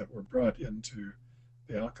that were brought into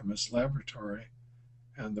the alchemist's laboratory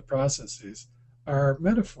and the processes are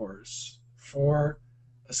metaphors for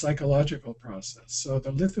a psychological process. So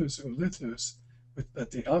the lithos ou lithos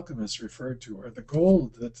that the alchemists referred to, or the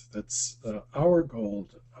gold that's our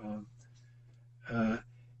gold,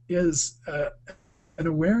 is an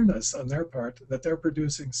awareness on their part that they're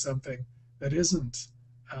producing something that isn't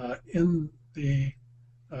in the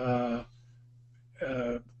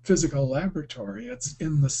physical laboratory, it's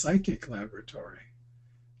in the psychic laboratory.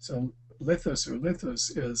 So lithos ou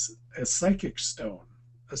lithos is a psychic stone,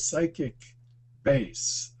 a psychic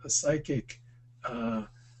base, a psychic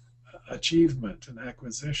achievement and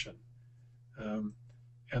acquisition.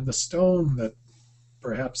 And the stone that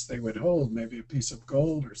perhaps they would hold, maybe a piece of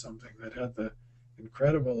gold or something that had the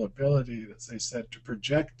incredible ability, as they said, to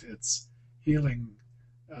project its healing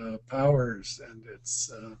powers and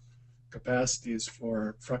its capacities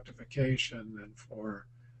for fructification and for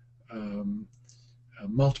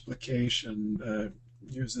multiplication.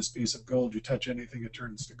 Use this piece of gold, you touch anything, it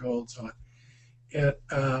turns to gold, so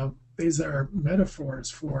on. These are metaphors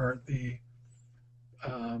for the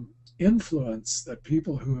influence that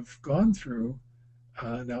people who have gone through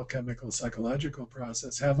an alchemical psychological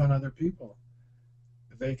process have on other people.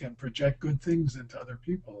 They can project good things into other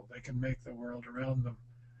people. They can make the world around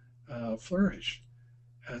them flourish.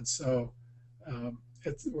 And so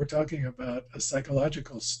we're talking about a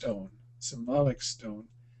psychological stone, symbolic stone,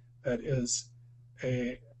 that is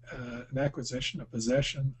an acquisition, a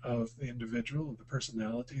possession of the individual, the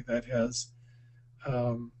personality that has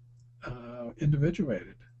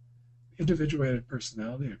individuated individuated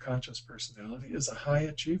personality, a conscious personality, is a high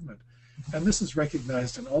achievement. And this is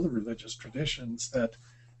recognized in all the religious traditions that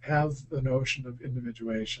have the notion of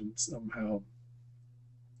individuation somehow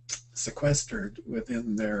sequestered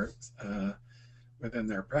within their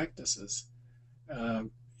practices.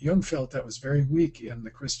 Jung felt that was very weak in the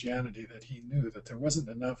Christianity that he knew, that there wasn't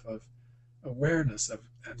enough of awareness of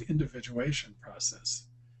an individuation process,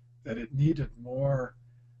 that it needed more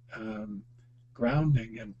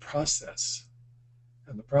grounding in process.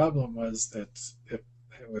 And the problem was that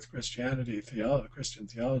with Christianity, Christian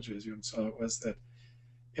theology, as Jung saw it, was that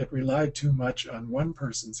it relied too much on one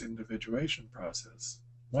person's individuation process.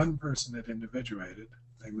 One person had individuated,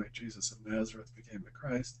 namely Jesus of Nazareth became the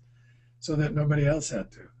Christ, so that nobody else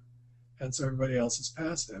had to. And so everybody else is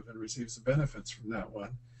passive and receives the benefits from that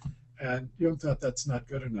one. And Jung thought that's not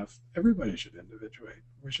good enough. Everybody should individuate.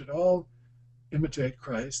 We should all imitate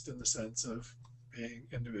Christ in the sense of being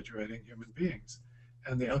individuating human beings.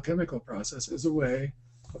 And the alchemical process is a way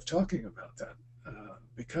of talking about that,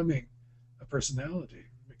 becoming a personality,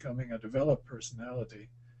 becoming a developed personality.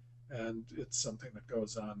 And it's something that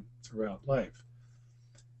goes on throughout life.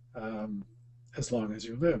 As long as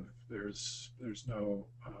you live, there's no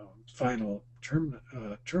final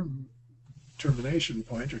termination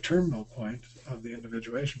point or terminal point of the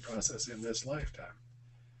individuation process in this lifetime.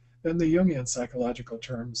 Then the Jungian psychological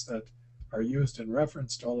terms that are used in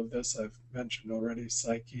reference to all of this, I've mentioned already,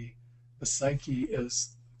 psyche. The psyche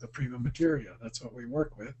is the prima materia. That's what we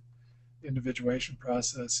work with. The individuation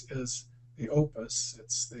process is the opus.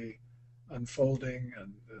 It's the unfolding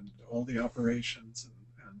and all the operations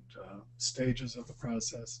and stages of the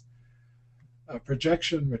process.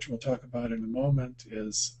 Projection, which we'll talk about in a moment,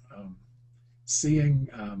 is seeing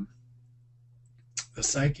the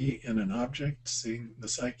psyche in an object, seeing the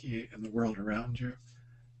psyche in the world around you,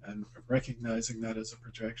 and recognizing that as a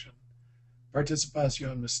projection.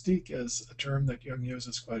 Participation mystique is a term that Jung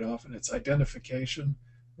uses quite often. It's identification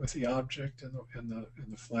with the object in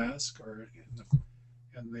the flask or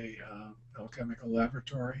in the alchemical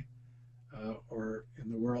laboratory, or in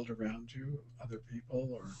the world around you, other people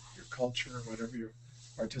or your culture, whatever your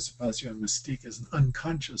participation mystique is, an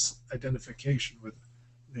unconscious identification with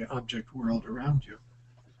the object world around you.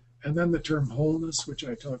 And then the term wholeness, which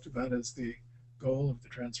I talked about as the goal of the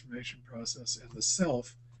transformation process, and the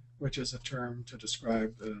self, which is a term to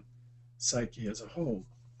describe the psyche as a whole.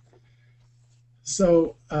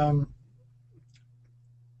 So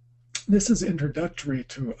this is introductory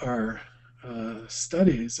to our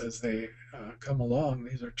studies as they come along.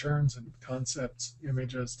 These are terms and concepts,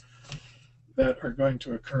 images that are going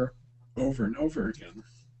to occur over and over again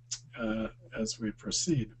as we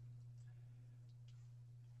proceed.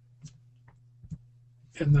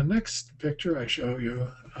 In the next picture, I show you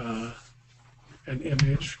an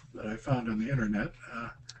image that I found on the internet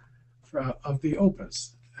of the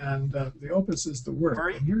opus. And the opus is the work.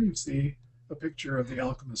 And here you see a picture of the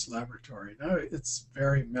alchemist's laboratory. Now it's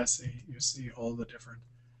very messy. You see all the different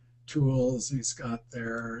tools he's got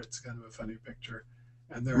there. It's kind of a funny picture.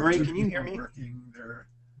 And there are two people working there.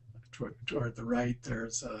 Toward the right,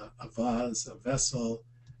 there's a vase, a vessel.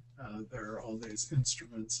 There are all these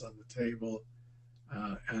instruments on the table.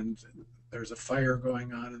 And there's a fire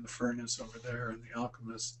going on in the furnace over there, and the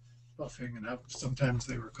alchemists puffing. And sometimes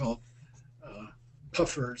they were called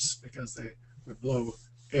puffers because they would blow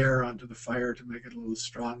air onto the fire to make it a little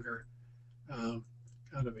stronger. Kind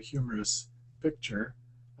of a humorous picture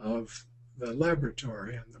of the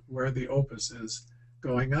laboratory and where the opus is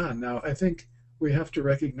going on. Now, I think we have to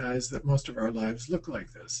recognize that most of our lives look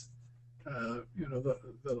like this. You know,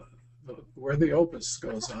 where the opus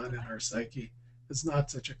goes on in our psyche is not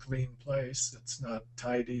such a clean place. It's not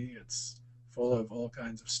tidy. It's full of all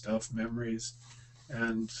kinds of stuff, memories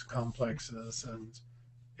and complexes and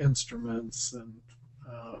instruments and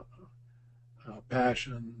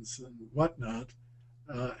passions and whatnot.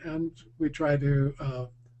 And we try to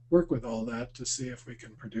work with all that to see if we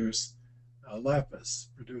can produce the lapis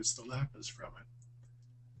from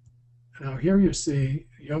it. Now here you see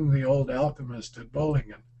Jung, the old alchemist at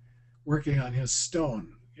Bollingen, working on his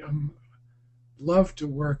stone. Jung loved to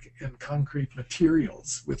work in concrete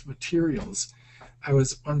materials, with materials. I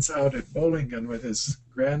was once out at Bollingen with his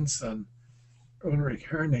grandson, Ulrich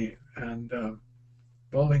Herne, and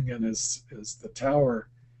Bollingen is the tower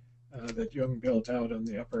that Jung built out on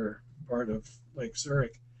the upper part of Lake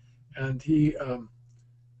Zurich. And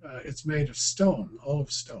it's made of stone,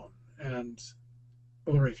 olive stone. And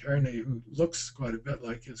Ulrich Herne, who looks quite a bit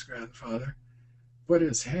like his grandfather, put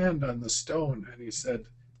his hand on the stone, and he said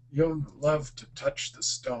Jung loved to touch the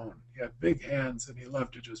stone. He had big hands, and he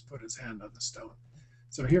loved to just put his hand on the stone.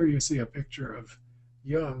 So here you see a picture of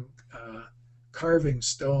Jung carving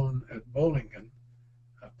stone at Bollingen,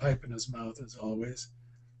 a pipe in his mouth as always,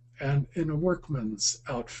 and in a workman's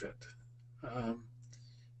outfit.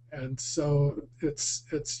 And so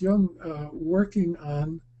it's Jung working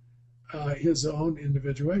on his own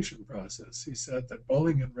individuation process. He said that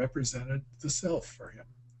Bollingen represented the self for him.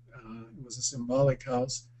 It was a symbolic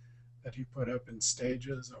house that he put up in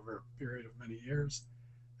stages over a period of many years,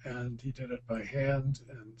 and he did it by hand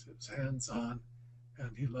and his hands-on,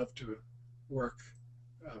 and he loved to work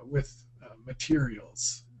with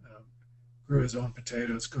materials, grew his own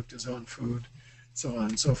potatoes, cooked his own food, so on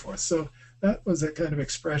and so forth. So that was a kind of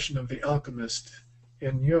expression of the alchemist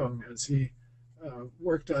in Jung as he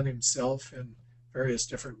worked on himself in various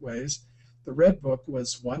different ways. The Red Book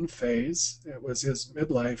was one phase. It was his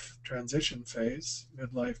midlife transition phase,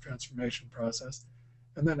 midlife transformation process.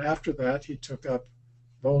 And then after that, he took up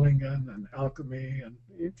Bollingen and alchemy, and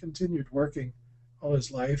he continued working all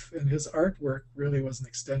his life. And his artwork really was an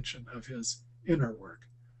extension of his inner work.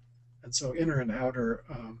 And so inner and outer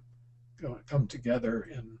come together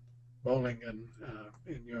in Bollingen,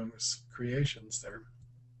 in Jung's creations there.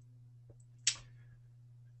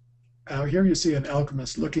 Now here you see an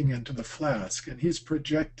alchemist looking into the flask, and he's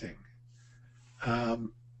projecting.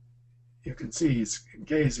 You can see he's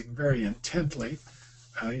gazing very intently.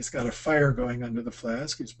 He's got a fire going under the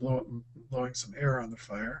flask. He's blowing some air on the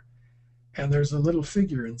fire. And there's a little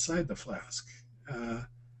figure inside the flask. Well,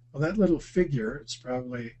 that little figure is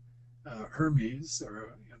probably Hermes,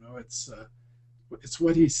 or, it's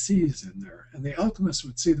what he sees in there. And the alchemists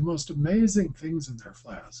would see the most amazing things in their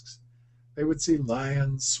flasks. They would see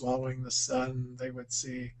lions swallowing the sun. They would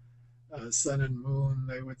see sun and moon.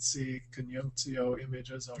 They would see conjunctio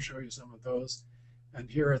images. I'll show you some of those. And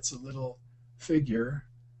here it's a little figure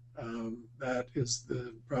that is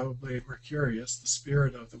probably Mercurius, the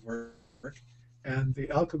spirit of the work. And the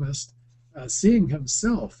alchemist seeing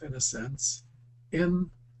himself, in a sense, in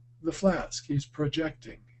the flask. He's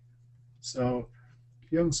projecting. So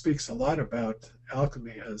Jung speaks a lot about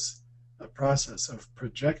alchemy as a process of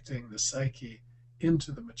projecting the psyche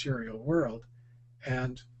into the material world.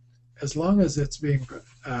 And as long as it's being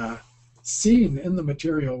seen in the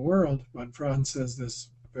material world, when Franz says this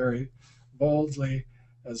very boldly,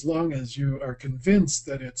 as long as you are convinced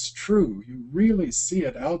that it's true, you really see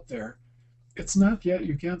it out there, it's not yet,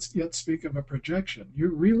 you can't yet speak of a projection. You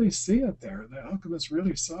really see it there. The alchemists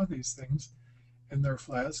really saw these things in their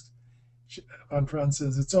flasks. Von Franz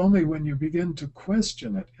says, it's only when you begin to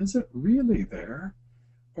question it, is it really there?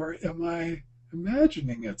 Or am I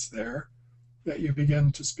imagining it's there, that you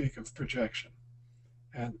begin to speak of projection?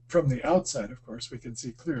 And from the outside, of course, we can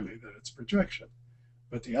see clearly that it's projection.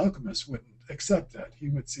 But the alchemist wouldn't accept that. He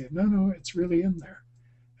would see, no, it's really in there.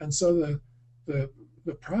 And so the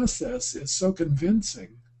process is so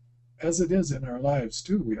convincing, as it is in our lives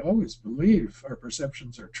too. We always believe our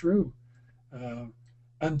perceptions are true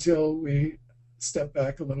until we step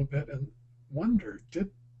back a little bit and wonder,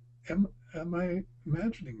 am I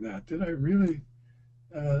imagining that? Did I really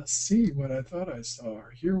see what I thought I saw,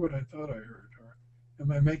 or hear what I thought I heard, or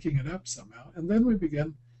am I making it up somehow? And then we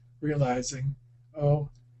begin realizing, oh,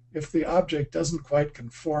 if the object doesn't quite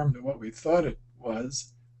conform to what we thought it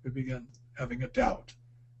was, we begin having a doubt.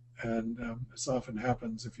 And this often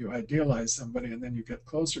happens if you idealize somebody and then you get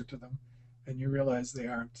closer to them and you realize they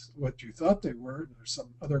aren't what you thought they were, there's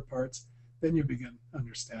some other parts, then you begin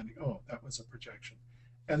understanding, oh, that was a projection.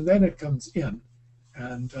 And then it comes in,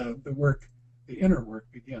 and the inner work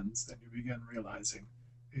begins. Then you begin realizing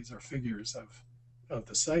these are figures of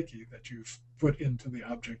the psyche that you've put into the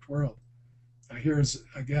object world. Now here's,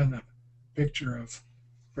 again, a picture of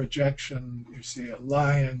projection. You see a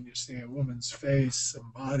lion, you see a woman's face,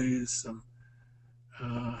 some bodies, some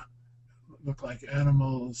look like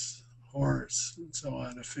animals, horse, and so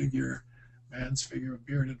on, a figure, man's figure, a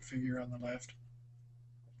bearded figure on the left.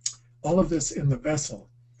 All of this in the vessel.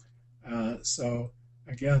 So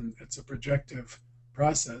again, it's a projective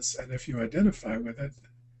process, and if you identify with it,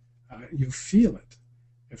 you feel it.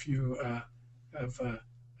 If you have a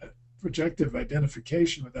projective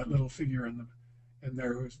identification with that little figure in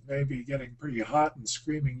there who's maybe getting pretty hot and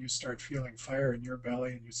screaming, you start feeling fire in your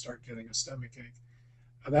belly and you start getting a stomachache.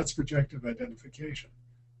 That's projective identification,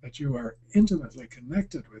 that you are intimately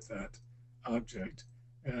connected with that object,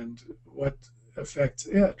 and what affects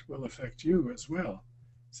it will affect you as well.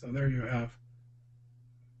 So there you have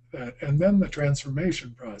that. And then the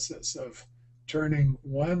transformation process of turning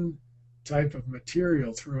one type of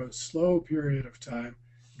material through a slow period of time,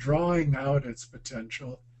 drawing out its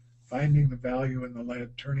potential, finding the value in the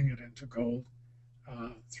lead, turning it into gold,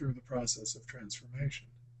 through the process of transformation.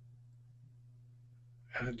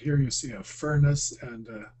 And here you see a furnace and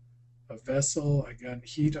a vessel, again,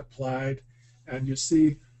 heat applied. And you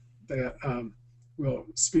see that, we'll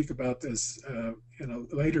speak about this in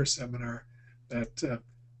a later seminar, that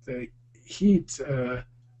the heat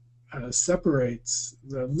separates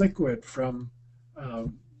the liquid from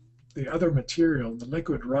the other material. The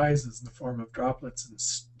liquid rises in the form of droplets and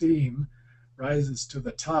steam, rises to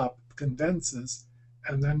the top, condenses,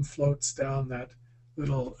 and then floats down that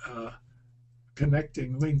little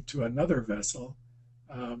connecting link to another vessel.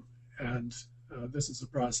 And this is a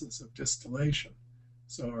process of distillation,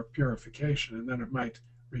 or purification, and then it might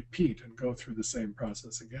repeat and go through the same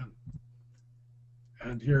process again.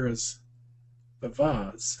 And here is the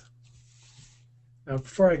vase. Now,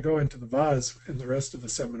 before I go into the vase in the rest of the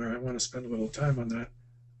seminar, I want to spend a little time on that.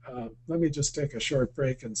 Let me just take a short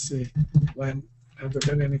break and see, Len, have there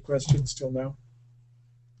been any questions till now?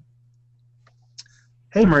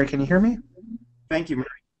 Hey, Murray, can you hear me? Thank you, Murray.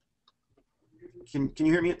 Can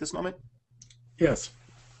you hear me at this moment? Yes.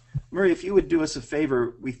 Murray, if you would do us a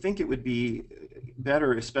favor, we think it would be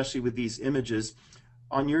better, especially with these images.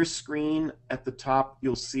 On your screen at the top,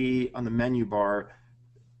 you'll see on the menu bar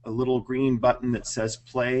a little green button that says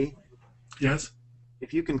play. Yes.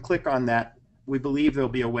 If you can click on that, we believe there'll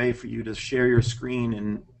be a way for you to share your screen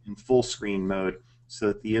in full screen mode so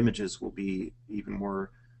that the images will be even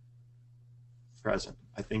more present.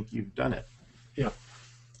 I think you've done it. Yeah.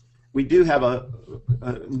 We do have a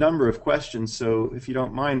number of questions, so if you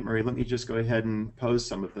don't mind, Murray, let me just go ahead and pose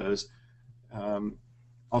some of those.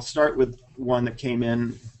 I'll start with one that came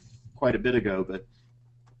in quite a bit ago, but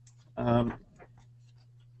let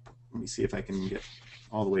me see if I can get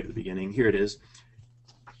all the way to the beginning. Here it is.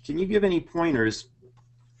 Can you give any pointers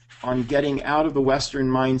on getting out of the Western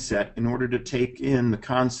mindset in order to take in the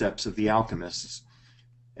concepts of the alchemists?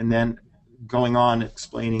 And then going on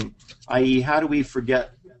explaining, i.e., how do we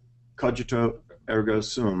forget cogito ergo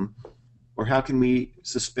sum, or how can we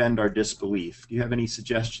suspend our disbelief? Do you have any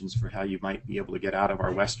suggestions for how you might be able to get out of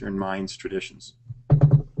our Western minds traditions?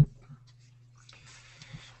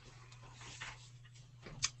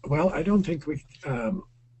 Well, I don't think we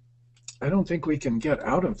can get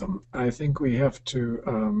out of them. I think we have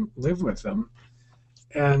to live with them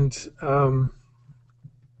and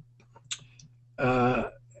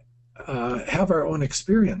have our own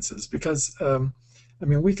experiences, because I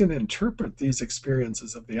mean, we can interpret these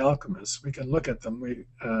experiences of the alchemists. We can look at them.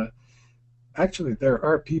 Actually, there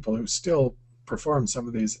are people who still perform some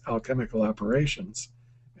of these alchemical operations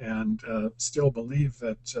and still believe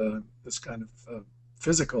that this kind of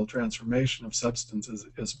physical transformation of substances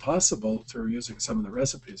is possible through using some of the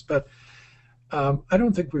recipes. But I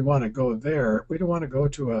don't think we want to go there. We don't want to go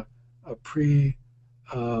to a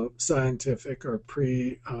pre-scientific or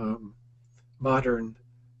pre-modern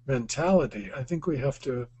mentality. I think we have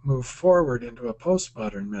to move forward into a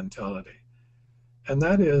postmodern mentality. And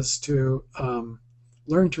that is to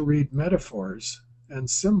learn to read metaphors and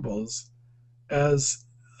symbols as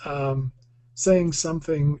saying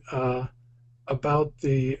something about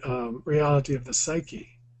the reality of the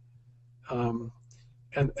psyche. And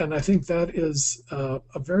I think that is a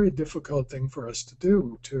very difficult thing for us to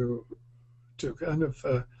do, to kind of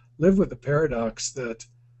live with the paradox that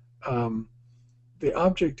the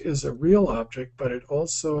object is a real object, but it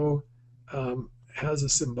also has a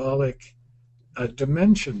symbolic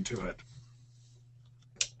dimension to it.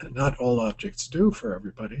 And not all objects do for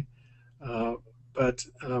everybody, but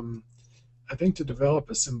I think to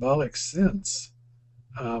develop a symbolic sense,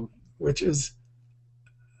 which is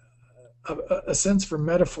a sense for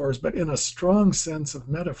metaphors, but in a strong sense of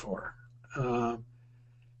metaphor,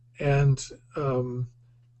 and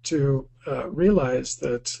to realize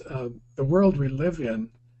that the world we live in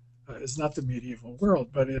is not the medieval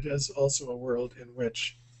world, but it is also a world in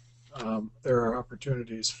which there are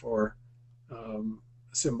opportunities for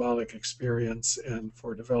symbolic experience and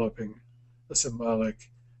for developing a symbolic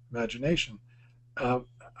imagination.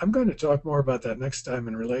 I'm going to talk more about that next time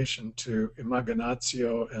in relation to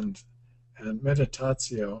imaginatio and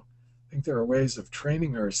meditatio. I think there are ways of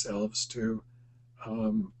training ourselves to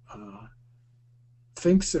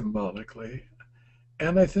think symbolically,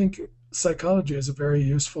 and I think psychology is a very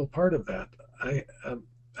useful part of that.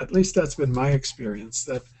 At least that's been my experience,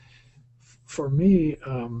 that for me,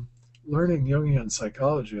 learning Jungian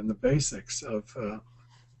psychology and the basics of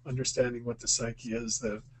understanding what the psyche is,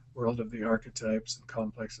 the world of the archetypes and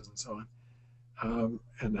complexes and so on,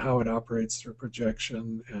 and how it operates through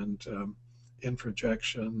projection and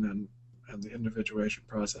introjection and the individuation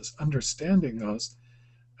process, understanding those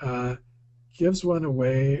gives one a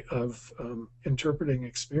way of interpreting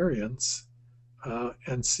experience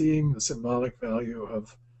and seeing the symbolic value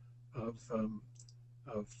of, of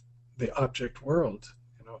the object world.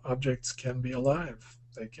 You know, objects can be alive.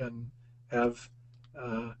 They can have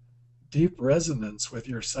deep resonance with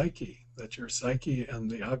your psyche, that your psyche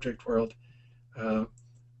and the object world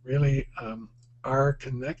really are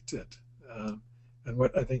connected. And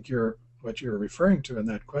what I think what you're referring to in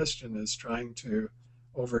that question is trying to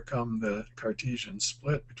overcome the Cartesian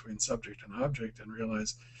split between subject and object and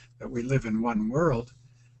realize that we live in one world,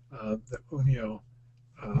 the unio,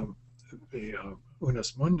 the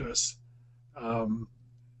unus mundus.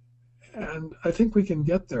 And I think we can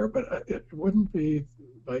get there, but it wouldn't be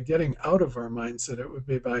by getting out of our mindset. It would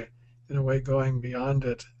be by, in a way, going beyond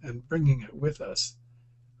it and bringing it with us.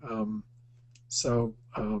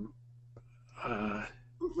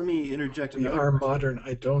 Let me interject. We are modern.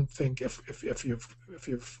 I don't think if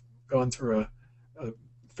you've gone through a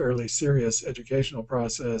fairly serious educational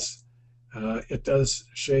process, it does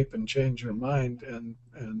shape and change your mind and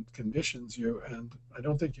conditions you. And I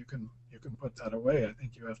don't think you can put that away. I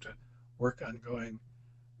think you have to work on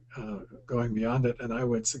going beyond it. And I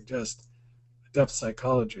would suggest depth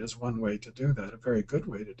psychology is one way to do that, a very good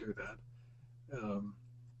way to do that,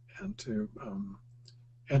 and to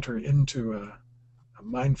enter into a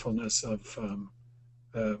mindfulness of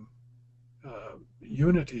the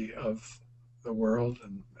unity of the world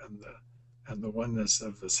and the oneness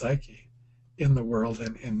of the psyche in the world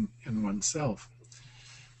and in oneself.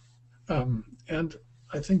 And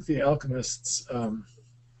I think the alchemists,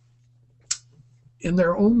 in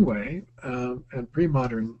their own way, and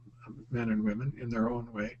pre-modern men and women in their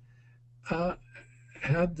own way,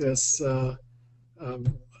 had this, it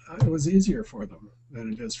was easier for them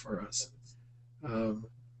than it is for us. Von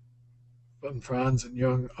Franz and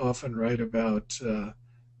Jung often write about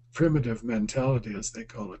primitive mentality, as they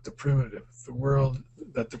call it, the world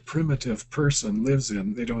that the primitive person lives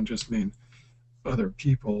in. They don't just mean other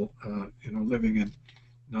people, living in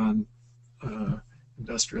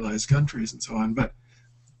non-industrialized countries and so on, but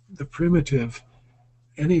the primitive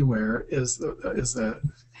anywhere is the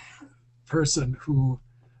person who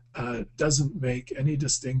doesn't make any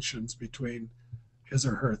distinctions between his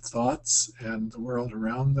or her thoughts and the world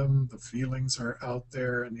around them. The feelings are out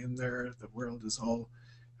there and in there. The world is all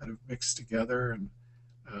kind of mixed together and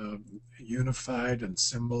unified, and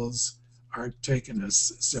symbols aren't taken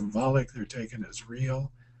as symbolic, they're taken as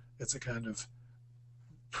real. It's a kind of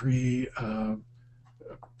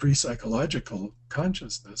pre-psychological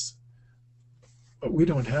consciousness. But we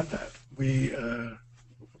don't have that.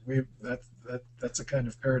 That's a kind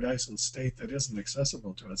of paradisal state that isn't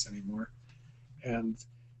accessible to us anymore. And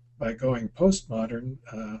by going postmodern,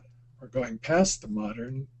 or going past the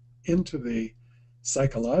modern into the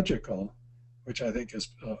psychological, which I think is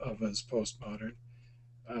of as postmodern,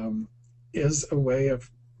 is a way of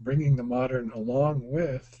bringing the modern along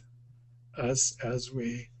with us as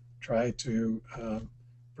we try to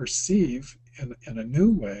perceive in a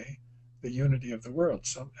new way the unity of the world.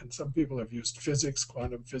 Some people have used physics,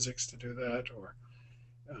 quantum physics, to do that, or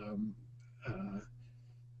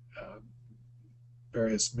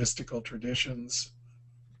various mystical traditions.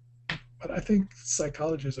 But I think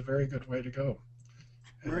psychology is a very good way to go.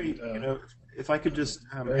 Murray, if I could just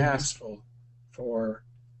very ask, useful for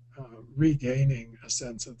regaining a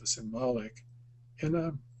sense of the symbolic in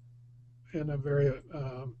a very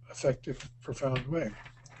effective, profound way.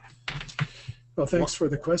 Well, thanks for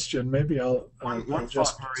the question. Maybe I'll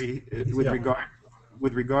just thought, Murray,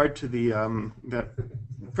 with regard to the that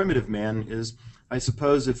primitive man is, I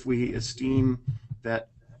suppose, if we esteem that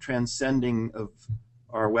transcending of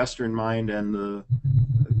our Western mind and the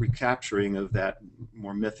recapturing of that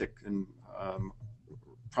more mythic and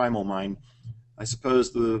primal mind, I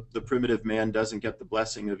suppose the primitive man doesn't get the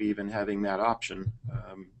blessing of even having that option,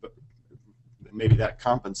 but maybe that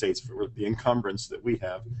compensates for the encumbrance that we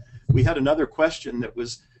have. We had another question that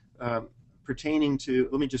was pertaining to,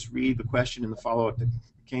 let me just read the question and the follow-up that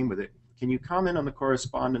came with it. Can you comment on the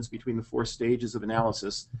correspondence between the 4 stages of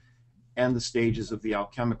analysis and the stages of the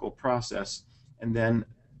alchemical process? And then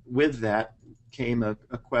with that came a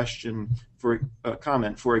question for a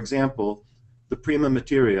comment. For example, the prima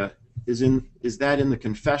materia, is that in the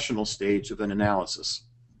confessional stage of an analysis?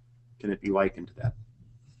 Can it be likened to that?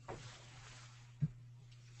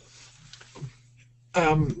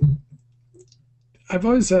 I've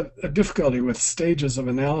always had a difficulty with stages of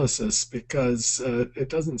analysis because it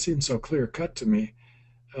doesn't seem so clear-cut to me.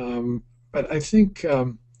 But I think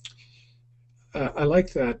I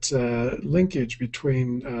like that linkage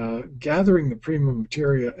between gathering the prima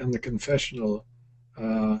materia and the confessional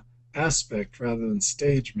aspect rather than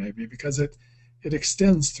stage, maybe, because it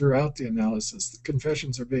extends throughout the analysis. The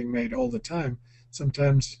confessions are being made all the time.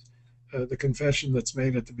 Sometimes the confession that's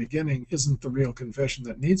made at the beginning isn't the real confession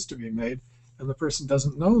that needs to be made, and the person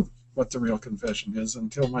doesn't know what the real confession is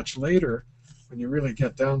until much later, when you really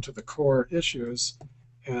get down to the core issues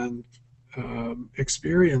and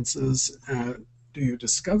experiences. Do you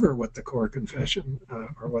discover what the core confession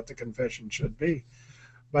or what the confession should be?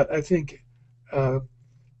 But I think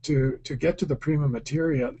to get to the prima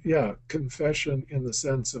materia, yeah, confession in the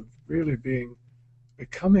sense of really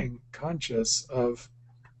becoming conscious of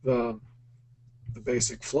the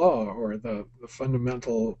basic flaw or the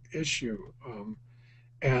fundamental issue,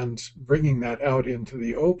 and bringing that out into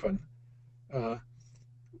the open.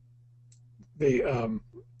 The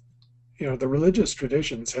religious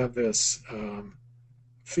traditions have this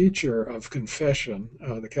feature of confession.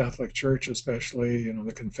 The Catholic Church, especially,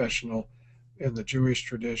 the confessional. In the Jewish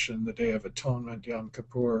tradition, the Day of Atonement, Yom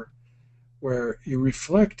Kippur, where you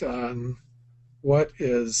reflect on what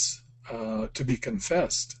is to be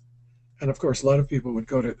confessed. And of course, a lot of people would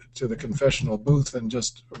go to the confessional booth and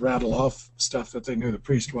just rattle off stuff that they knew the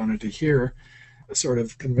priest wanted to hear, sort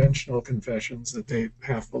of conventional confessions that they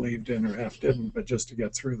half believed in or half didn't, but just to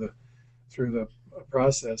get through the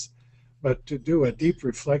process. But to do a deep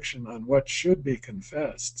reflection on what should be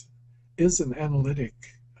confessed is an analytic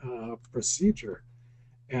procedure.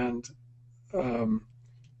 And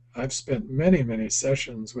I've spent many, many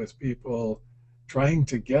sessions with people trying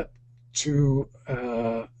to get to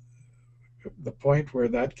the point where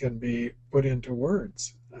that can be put into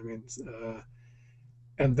words.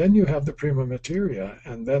 And then you have the prima materia,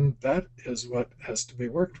 and then that is what has to be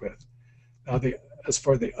worked with. Now, as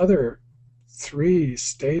for the other three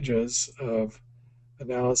stages of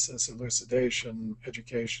analysis, elucidation,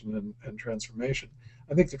 education, and transformation,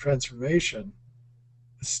 I think the transformation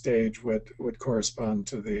stage would correspond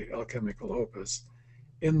to the alchemical opus,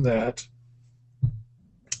 in that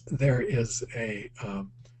there is a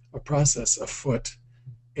process afoot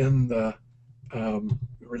in the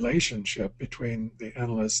relationship between the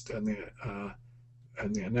analyst and the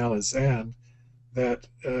analysand that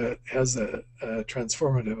has a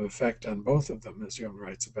transformative effect on both of them, as Jung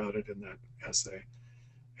writes about it in that essay.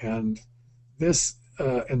 And this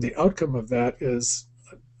and the outcome of that is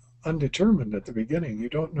undetermined at the beginning. You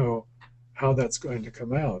don't know how that's going to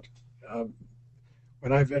come out.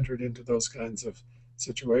 When I've entered into those kinds of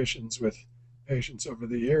situations with patients over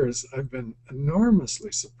the years, I've been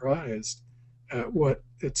enormously surprised at what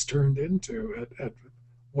it's turned into, at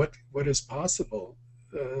what is possible.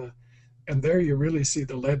 And there you really see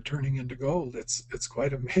the lead turning into gold. It's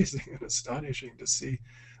quite amazing and astonishing to see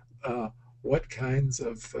what kinds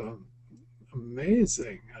of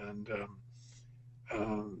amazing and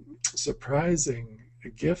surprising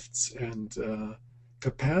gifts and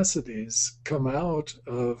capacities come out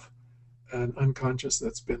of an unconscious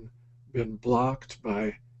that's been blocked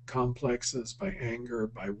by complexes, by anger,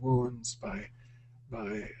 by wounds, by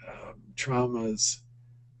traumas.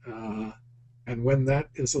 And when that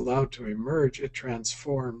is allowed to emerge, it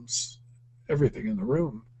transforms everything in the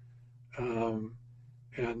room,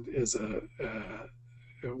 and is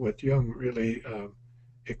what Jung really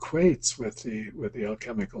equates with the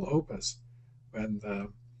alchemical opus. When the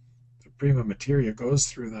prima materia goes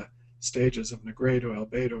through the stages of negredo,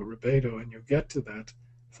 albedo, rubedo, and you get to that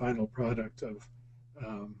final product of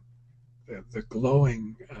the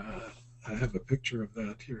glowing. I have a picture of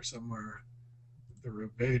that here somewhere. The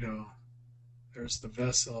rubedo. There's the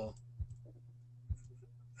vessel.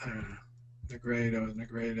 Negredo,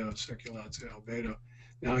 circulatio, albedo.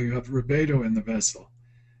 Now you have rubedo in the vessel.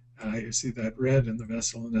 You see that red in the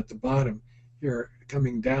vessel, and at the bottom here,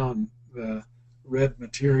 coming down, the red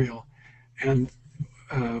material. And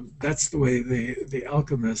that's the way the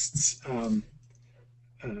alchemists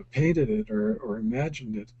painted it or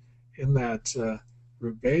imagined it, in that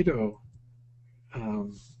rubedo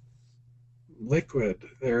liquid.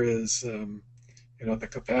 There is the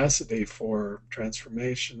capacity for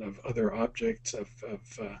transformation of other objects, of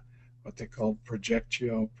what they call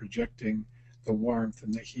projectio, projecting the warmth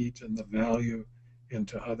and the heat and the value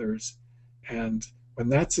into others. And when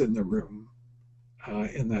that's in the room,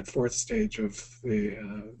 in that fourth stage of the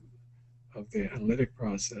analytic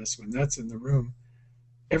process, when that's in the room,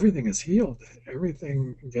 everything is healed,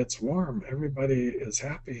 everything gets warm, everybody is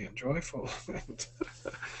happy and joyful, and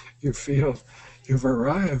you feel you've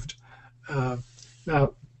arrived.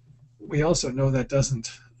 Now, we also know that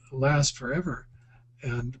doesn't last forever,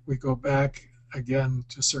 and we go back again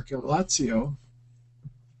to circulatio,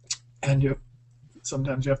 and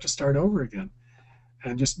sometimes you have to start over again.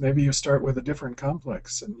 And just maybe you start with a different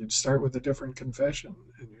complex, and you start with a different confession,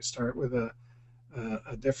 and you start with a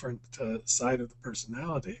different side of the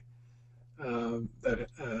personality that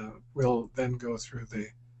will then go through the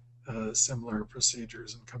similar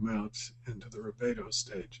procedures and come out into the rubedo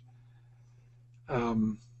stage.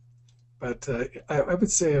 But I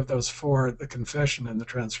would say of those four, the confession and the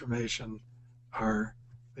transformation are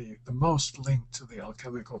the most linked to the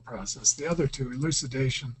alchemical process. The other two,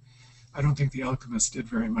 elucidation, I don't think the alchemists did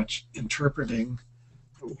very much interpreting.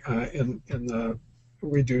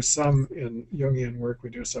 We do some in Jungian work. We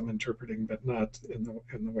do some interpreting, but not in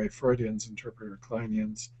the way Freudians interpret or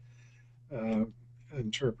Kleinians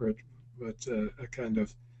interpret, but a kind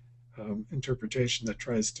of interpretation that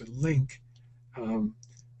tries to link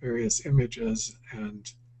various images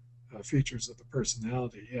and features of the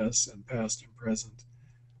personality, yes, and past and present.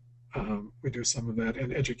 We do some of that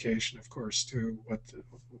in education, of course, too,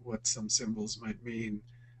 what some symbols might mean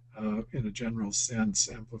in a general sense,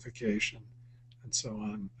 amplification, and so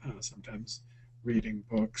on. Sometimes reading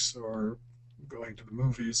books or going to the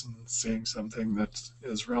movies and seeing something that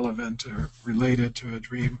is relevant or related to a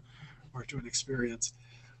dream or to an experience.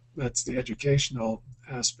 That's the educational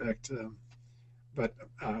aspect, but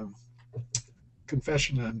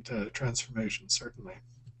confession and transformation, certainly.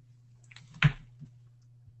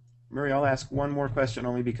 Murray, I'll ask one more question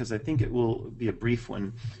only because I think it will be a brief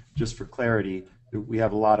one, just for clarity. We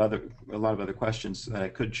have a lot of other questions that I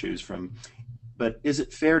could choose from. But is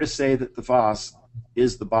it fair to say that the vase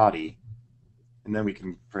is the body? And then we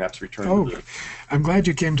can perhaps return to the... I'm glad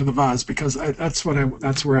you came to the vase, because that's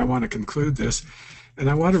where I want to conclude this. And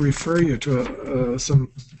I want to refer you to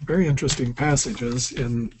some very interesting passages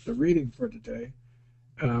in the reading for today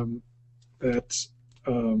that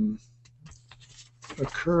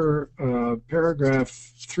occur, paragraph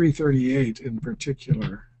 338 in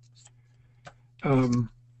particular,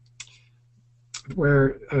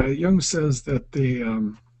 where Jung says that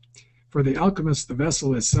for the alchemist, the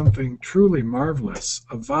vessel is something truly marvelous,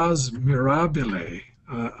 a vase mirabile,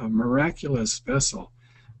 a miraculous vessel.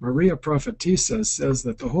 Maria Prophetessa says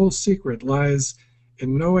that the whole secret lies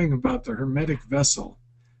in knowing about the hermetic vessel.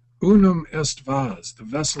 Unum est vase, the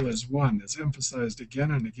vessel is one, is emphasized again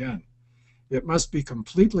and again. It must be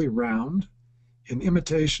completely round, in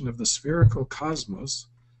imitation of the spherical cosmos,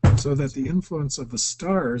 so that the influence of the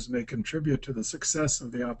stars may contribute to the success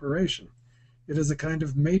of the operation. It is a kind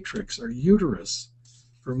of matrix or uterus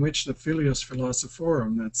from which the filius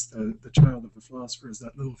philosophorum, that's the child of the philosophers,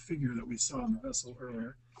 that little figure that we saw in the vessel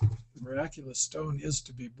earlier, the miraculous stone is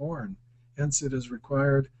to be born. Hence it is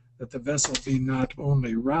required that the vessel be not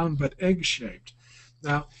only round but egg-shaped.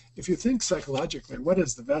 Now, if you think psychologically, what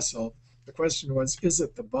is the vessel? The question was, is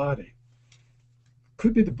it the body?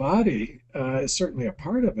 Could be the body, is certainly a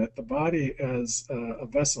part of it, the body as a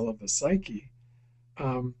vessel of the psyche.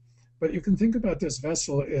 But you can think about this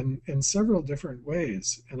vessel in several different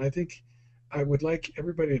ways. And I think I would like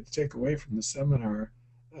everybody to take away from the seminar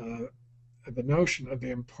the notion of the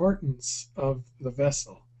importance of the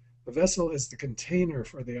vessel. The vessel is the container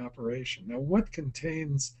for the operation. Now, what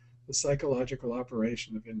contains the psychological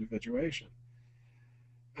operation of individuation?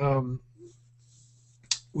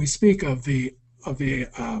 We speak of the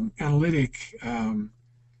analytic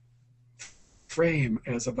frame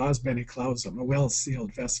as a vas bene clausum, a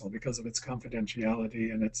well-sealed vessel, because of its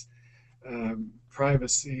confidentiality and its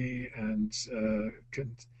privacy and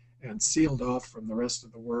sealed off from the rest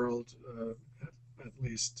of the world, at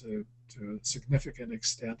least to a significant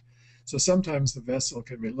extent. So sometimes the vessel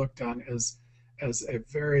can be looked on as a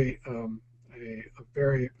very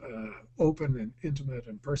open and intimate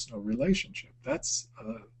and personal relationship. That's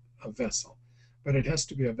a vessel, but it has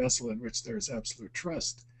to be a vessel in which there is absolute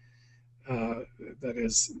trust. That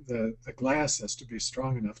is, the glass has to be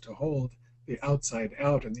strong enough to hold the outside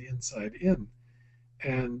out and the inside in.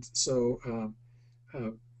 And so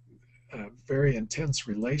very intense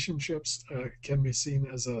relationships can be seen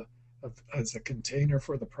as a container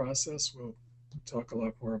for the process. We'll talk a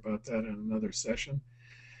lot more about that in another session.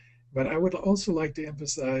 But I would also like to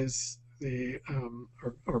emphasize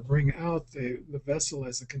or bring out the vessel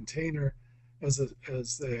as a container, as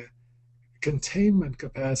the containment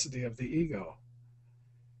capacity of the ego.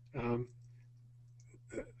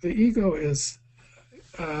 The ego is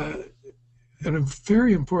a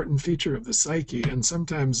very important feature of the psyche, and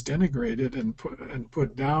sometimes denigrated and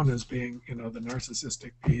put down as being, the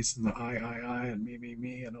narcissistic piece and the I and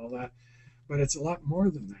me and all that. But it's a lot more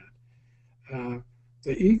than that.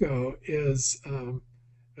 The ego is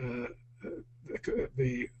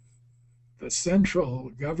the central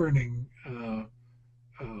governing,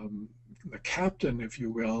 the captain, if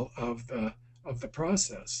you will, of the of the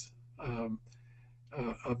process, of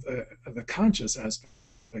the conscious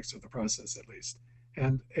aspects of the process, at least.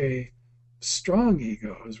 And a strong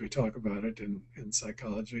ego, as we talk about it in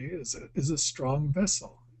psychology, is a strong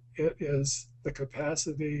vessel. It is the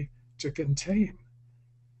capacity to contain.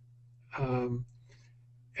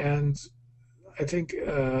 And I think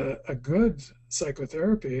a good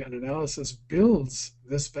psychotherapy and analysis builds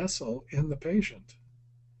this vessel in the patient,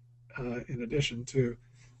 in addition to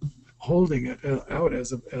holding it out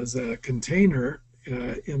as a container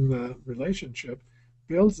in the relationship,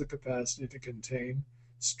 builds the capacity to contain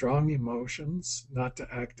strong emotions, not to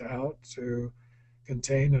act out, to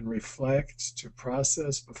contain and reflect, to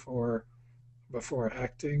process before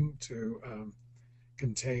acting, to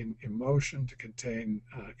contain emotion, to contain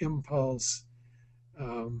impulse,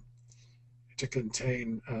 to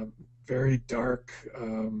contain very dark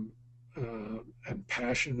and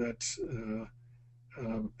passionate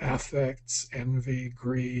affects, envy,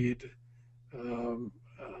 greed,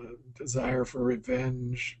 desire for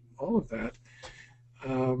revenge. All of that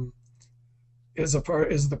is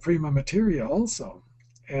the prima materia also,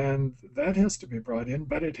 and that has to be brought in,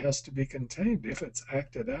 but it has to be contained. If it's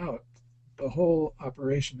acted out, the whole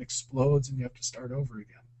operation explodes and you have to start over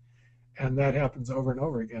again. And that happens over and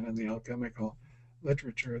over again in the alchemical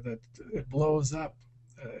literature, that it blows up.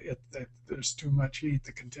 There's too much heat,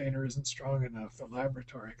 the container isn't strong enough, the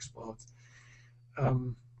laboratory explodes.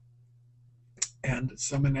 And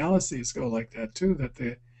some analyses go like that too, that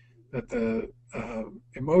the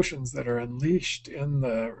emotions that are unleashed in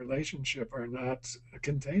the relationship are not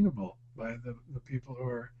containable by the people who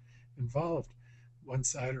are involved, one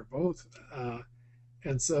side or both.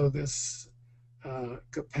 And so this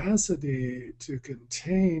capacity to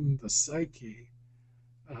contain the psyche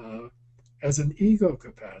as an ego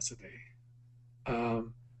capacity,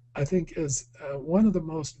 I think is one of the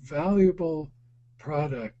most valuable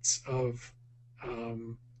products of,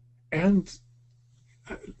 and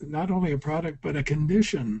not only a product, but a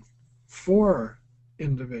condition for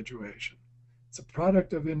individuation. It's a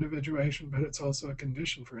product of individuation, but it's also a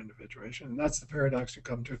condition for individuation. And that's the paradox you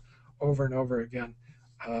come to over and over again.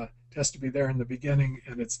 It has to be there in the beginning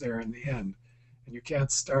and it's there in the end. And you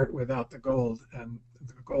can't start without the gold, and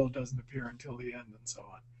the gold doesn't appear until the end, and so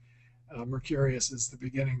on. Mercurius is the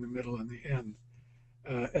beginning, the middle, and the end.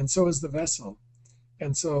 And so is the vessel.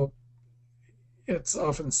 And so it's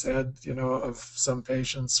often said, of some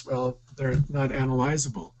patients, well, they're not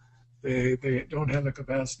analyzable. They don't have the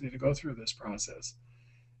capacity to go through this process.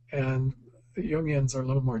 And the Jungians are a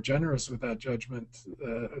little more generous with that judgment,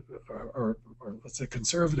 or let's say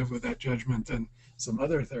conservative with that judgment than some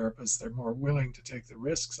other therapists. They're more willing to take the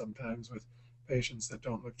risk sometimes with patients that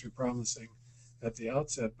don't look too promising at the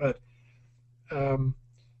outset. But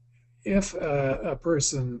if a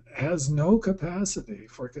person has no capacity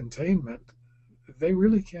for containment, they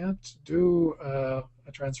really can't do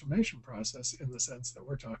a transformation process in the sense that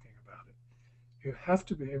we're talking about it. You have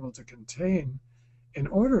to be able to contain in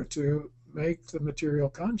order to make the material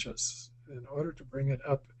conscious, in order to bring it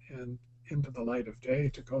up and into the light of day,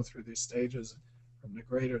 to go through these stages from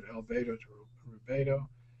negredo to albedo to rubedo,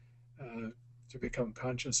 to become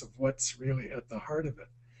conscious of what's really at the heart of it.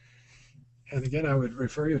 And again, I would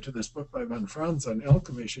refer you to this book by von Franz on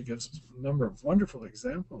alchemy. She gives a number of wonderful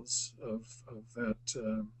examples of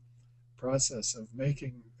that process of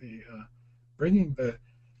making bringing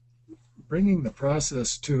the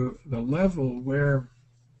process to the level where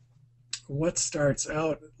what starts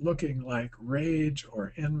out looking like rage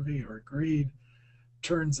or envy or greed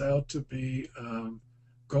turns out to be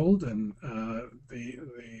golden.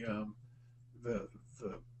 The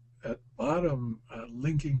at bottom,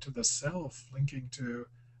 linking to the self, linking to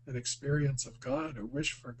an experience of God, a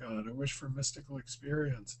wish for God, a wish for mystical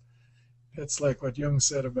experience. It's like what Jung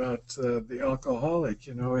said about the alcoholic.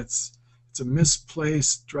 It's a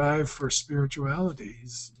misplaced drive for spirituality.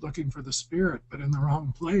 He's looking for the spirit, but in the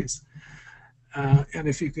wrong place. And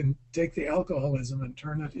if you can take the alcoholism and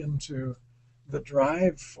turn it into the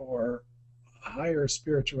drive for higher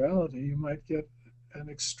spirituality, you might get an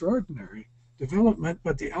extraordinary development.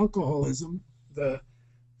 But the alcoholism, the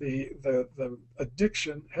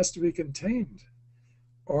addiction, has to be contained,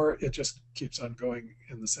 or it just keeps on going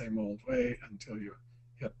in the same old way until you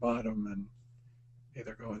hit bottom and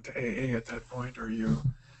either go into AA at that point or you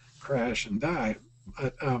crash and die.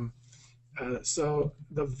 But so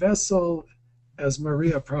the vessel, as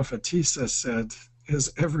Maria Prophetessa said,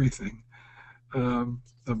 is everything, the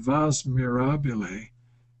vas mirabile,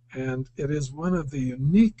 and it is one of the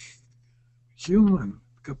unique human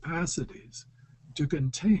capacities to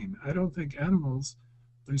contain. I don't think animals,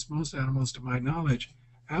 at least most animals to my knowledge,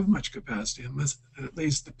 have much capacity, unless at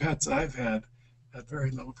least the pets I've had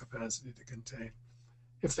very little capacity to contain.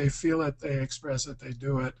 If they feel it, they express it, they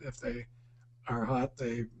do it. If they are hot,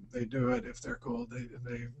 they do it. If they're cold,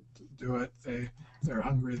 they do it. If they're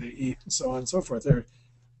hungry, they eat, and so on and so forth. They're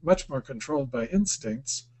much more controlled by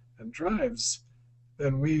instincts and drives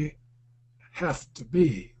than we have to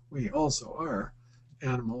be. We also are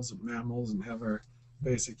animals and mammals and have our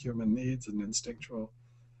basic human needs and instinctual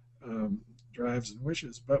drives and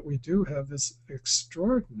wishes, but we do have this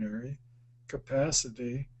extraordinary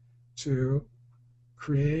capacity to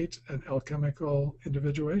create an alchemical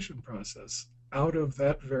individuation process out of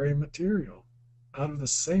that very material, out of the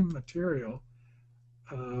same material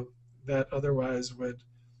that otherwise would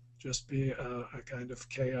just be a kind of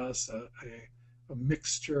chaos, a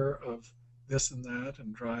mixture of this and that,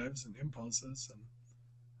 and drives and impulses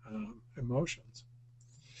and emotions.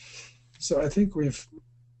 So I think we've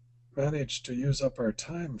managed to use up our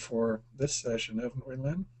time for this session, haven't we,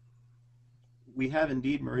 Lynn? We have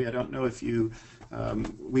indeed, Murray. I don't know if you,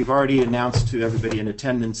 we've already announced to everybody in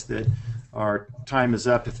attendance that our time is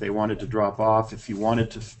up if they wanted to drop off. If you wanted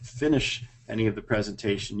to finish any of the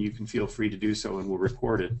presentation, you can feel free to do so and we'll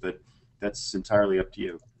record it, but that's entirely up to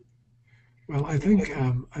you. Well, I think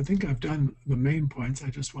I've done the main points. I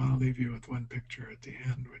just want to leave you with one picture at the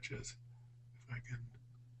end, which is, if I can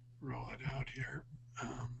roll it out here,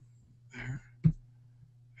 there.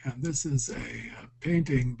 And this is a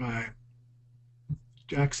painting by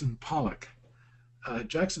Jackson Pollock.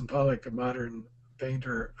 Jackson Pollock, a modern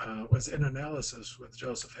painter, was in analysis with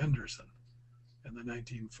Joseph Henderson in the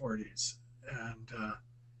 1940s. And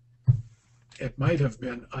it might have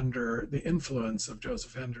been under the influence of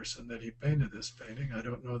Joseph Henderson that he painted this painting. I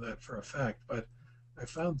don't know that for a fact, but I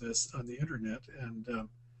found this on the internet, and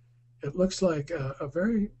it looks like a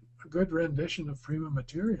very good rendition of prima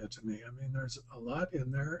materia to me. I mean, there's a lot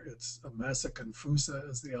in there. It's a massa confusa,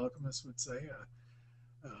 as the alchemists would say,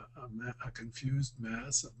 a confused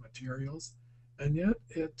mass of materials, and yet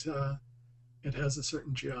it has a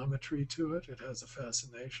certain geometry to it. It has a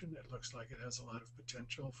fascination. It looks like it has a lot of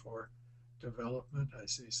potential for development. I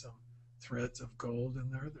see some threads of gold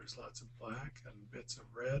in there. There's lots of black and bits of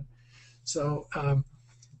red. So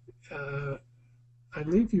I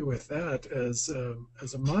leave you with that as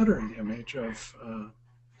a modern image of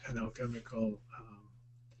an alchemical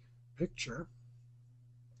picture,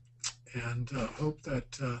 and hope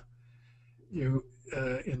that you,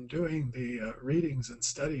 in doing the readings and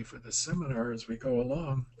study for the seminar as we go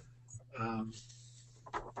along,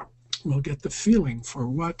 will get the feeling for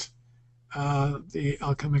what the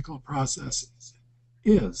alchemical process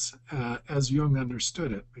is, as Jung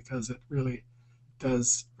understood it, because it really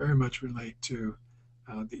does very much relate to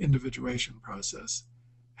the individuation process.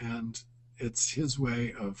 And it's his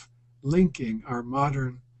way of linking our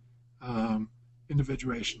modern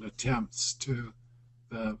individuation attempts to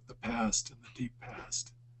the past and the deep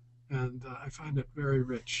past. And I find it very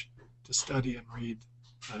rich to study and read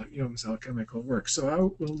Jung's alchemical work. So I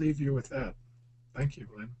will leave you with that. Thank you,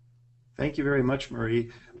 Glenn. Thank you very much,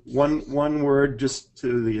 Murray. One word just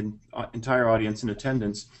to the entire audience in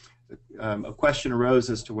attendance. A question arose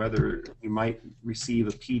as to whether you might receive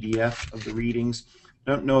a PDF of the readings.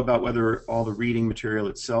 I don't know about whether all the reading material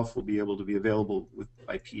itself will be able to be available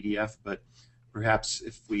by PDF, but perhaps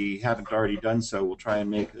if we haven't already done so, we'll try and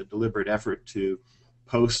make a deliberate effort to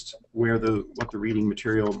post what the reading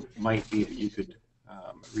material might be that you could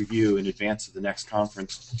review in advance of the next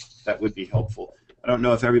conference. That would be helpful. I don't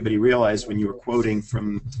know if everybody realized when you were quoting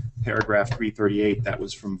from paragraph 338 that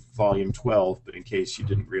was from volume 12, but in case you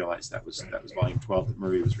didn't realize that was volume 12 that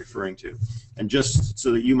Murray was referring to. And just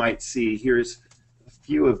so that you might see, here's a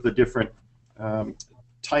few of the different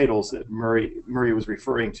titles that Murray was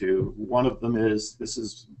referring to. One of them is, this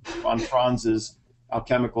is von Franz's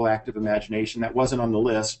Alchemical Active Imagination. That wasn't on the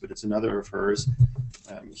list, but it's another of hers.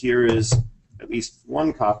 Here is at least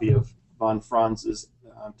one copy of von Franz's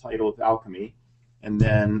title of Alchemy. And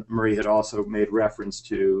then Murray had also made reference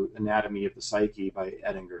to Anatomy of the Psyche by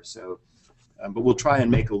Ettinger. So, but we'll try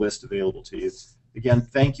and make a list available to you. Again,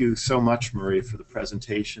 thank you so much, Murray, for the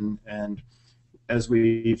presentation. And as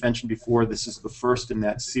we mentioned before, this is the first in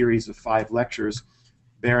that series of 5 lectures.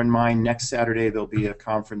 Bear in mind, next Saturday there'll be a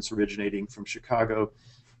conference originating from Chicago,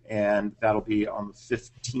 and that'll be on the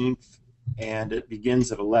 15th, and it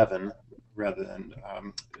begins at 11 rather than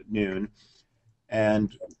noon.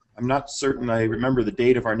 And I'm not certain I remember the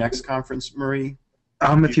date of our next conference, Murray.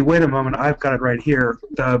 If you wait a moment, I've got it right here.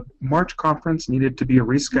 The March conference needed to be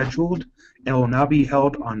rescheduled and will now be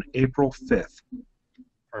held on April 5th.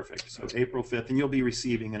 Perfect. So April 5th, and you'll be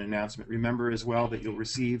receiving an announcement. Remember as well that you'll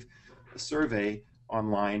receive a survey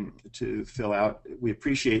online to fill out. We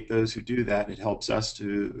appreciate those who do that. It helps us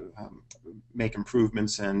to make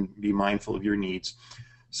improvements and be mindful of your needs.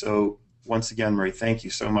 So once again, Murray, thank you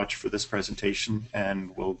so much for this presentation,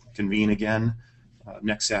 and we'll convene again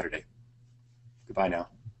next Saturday. Goodbye now.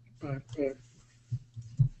 Bye.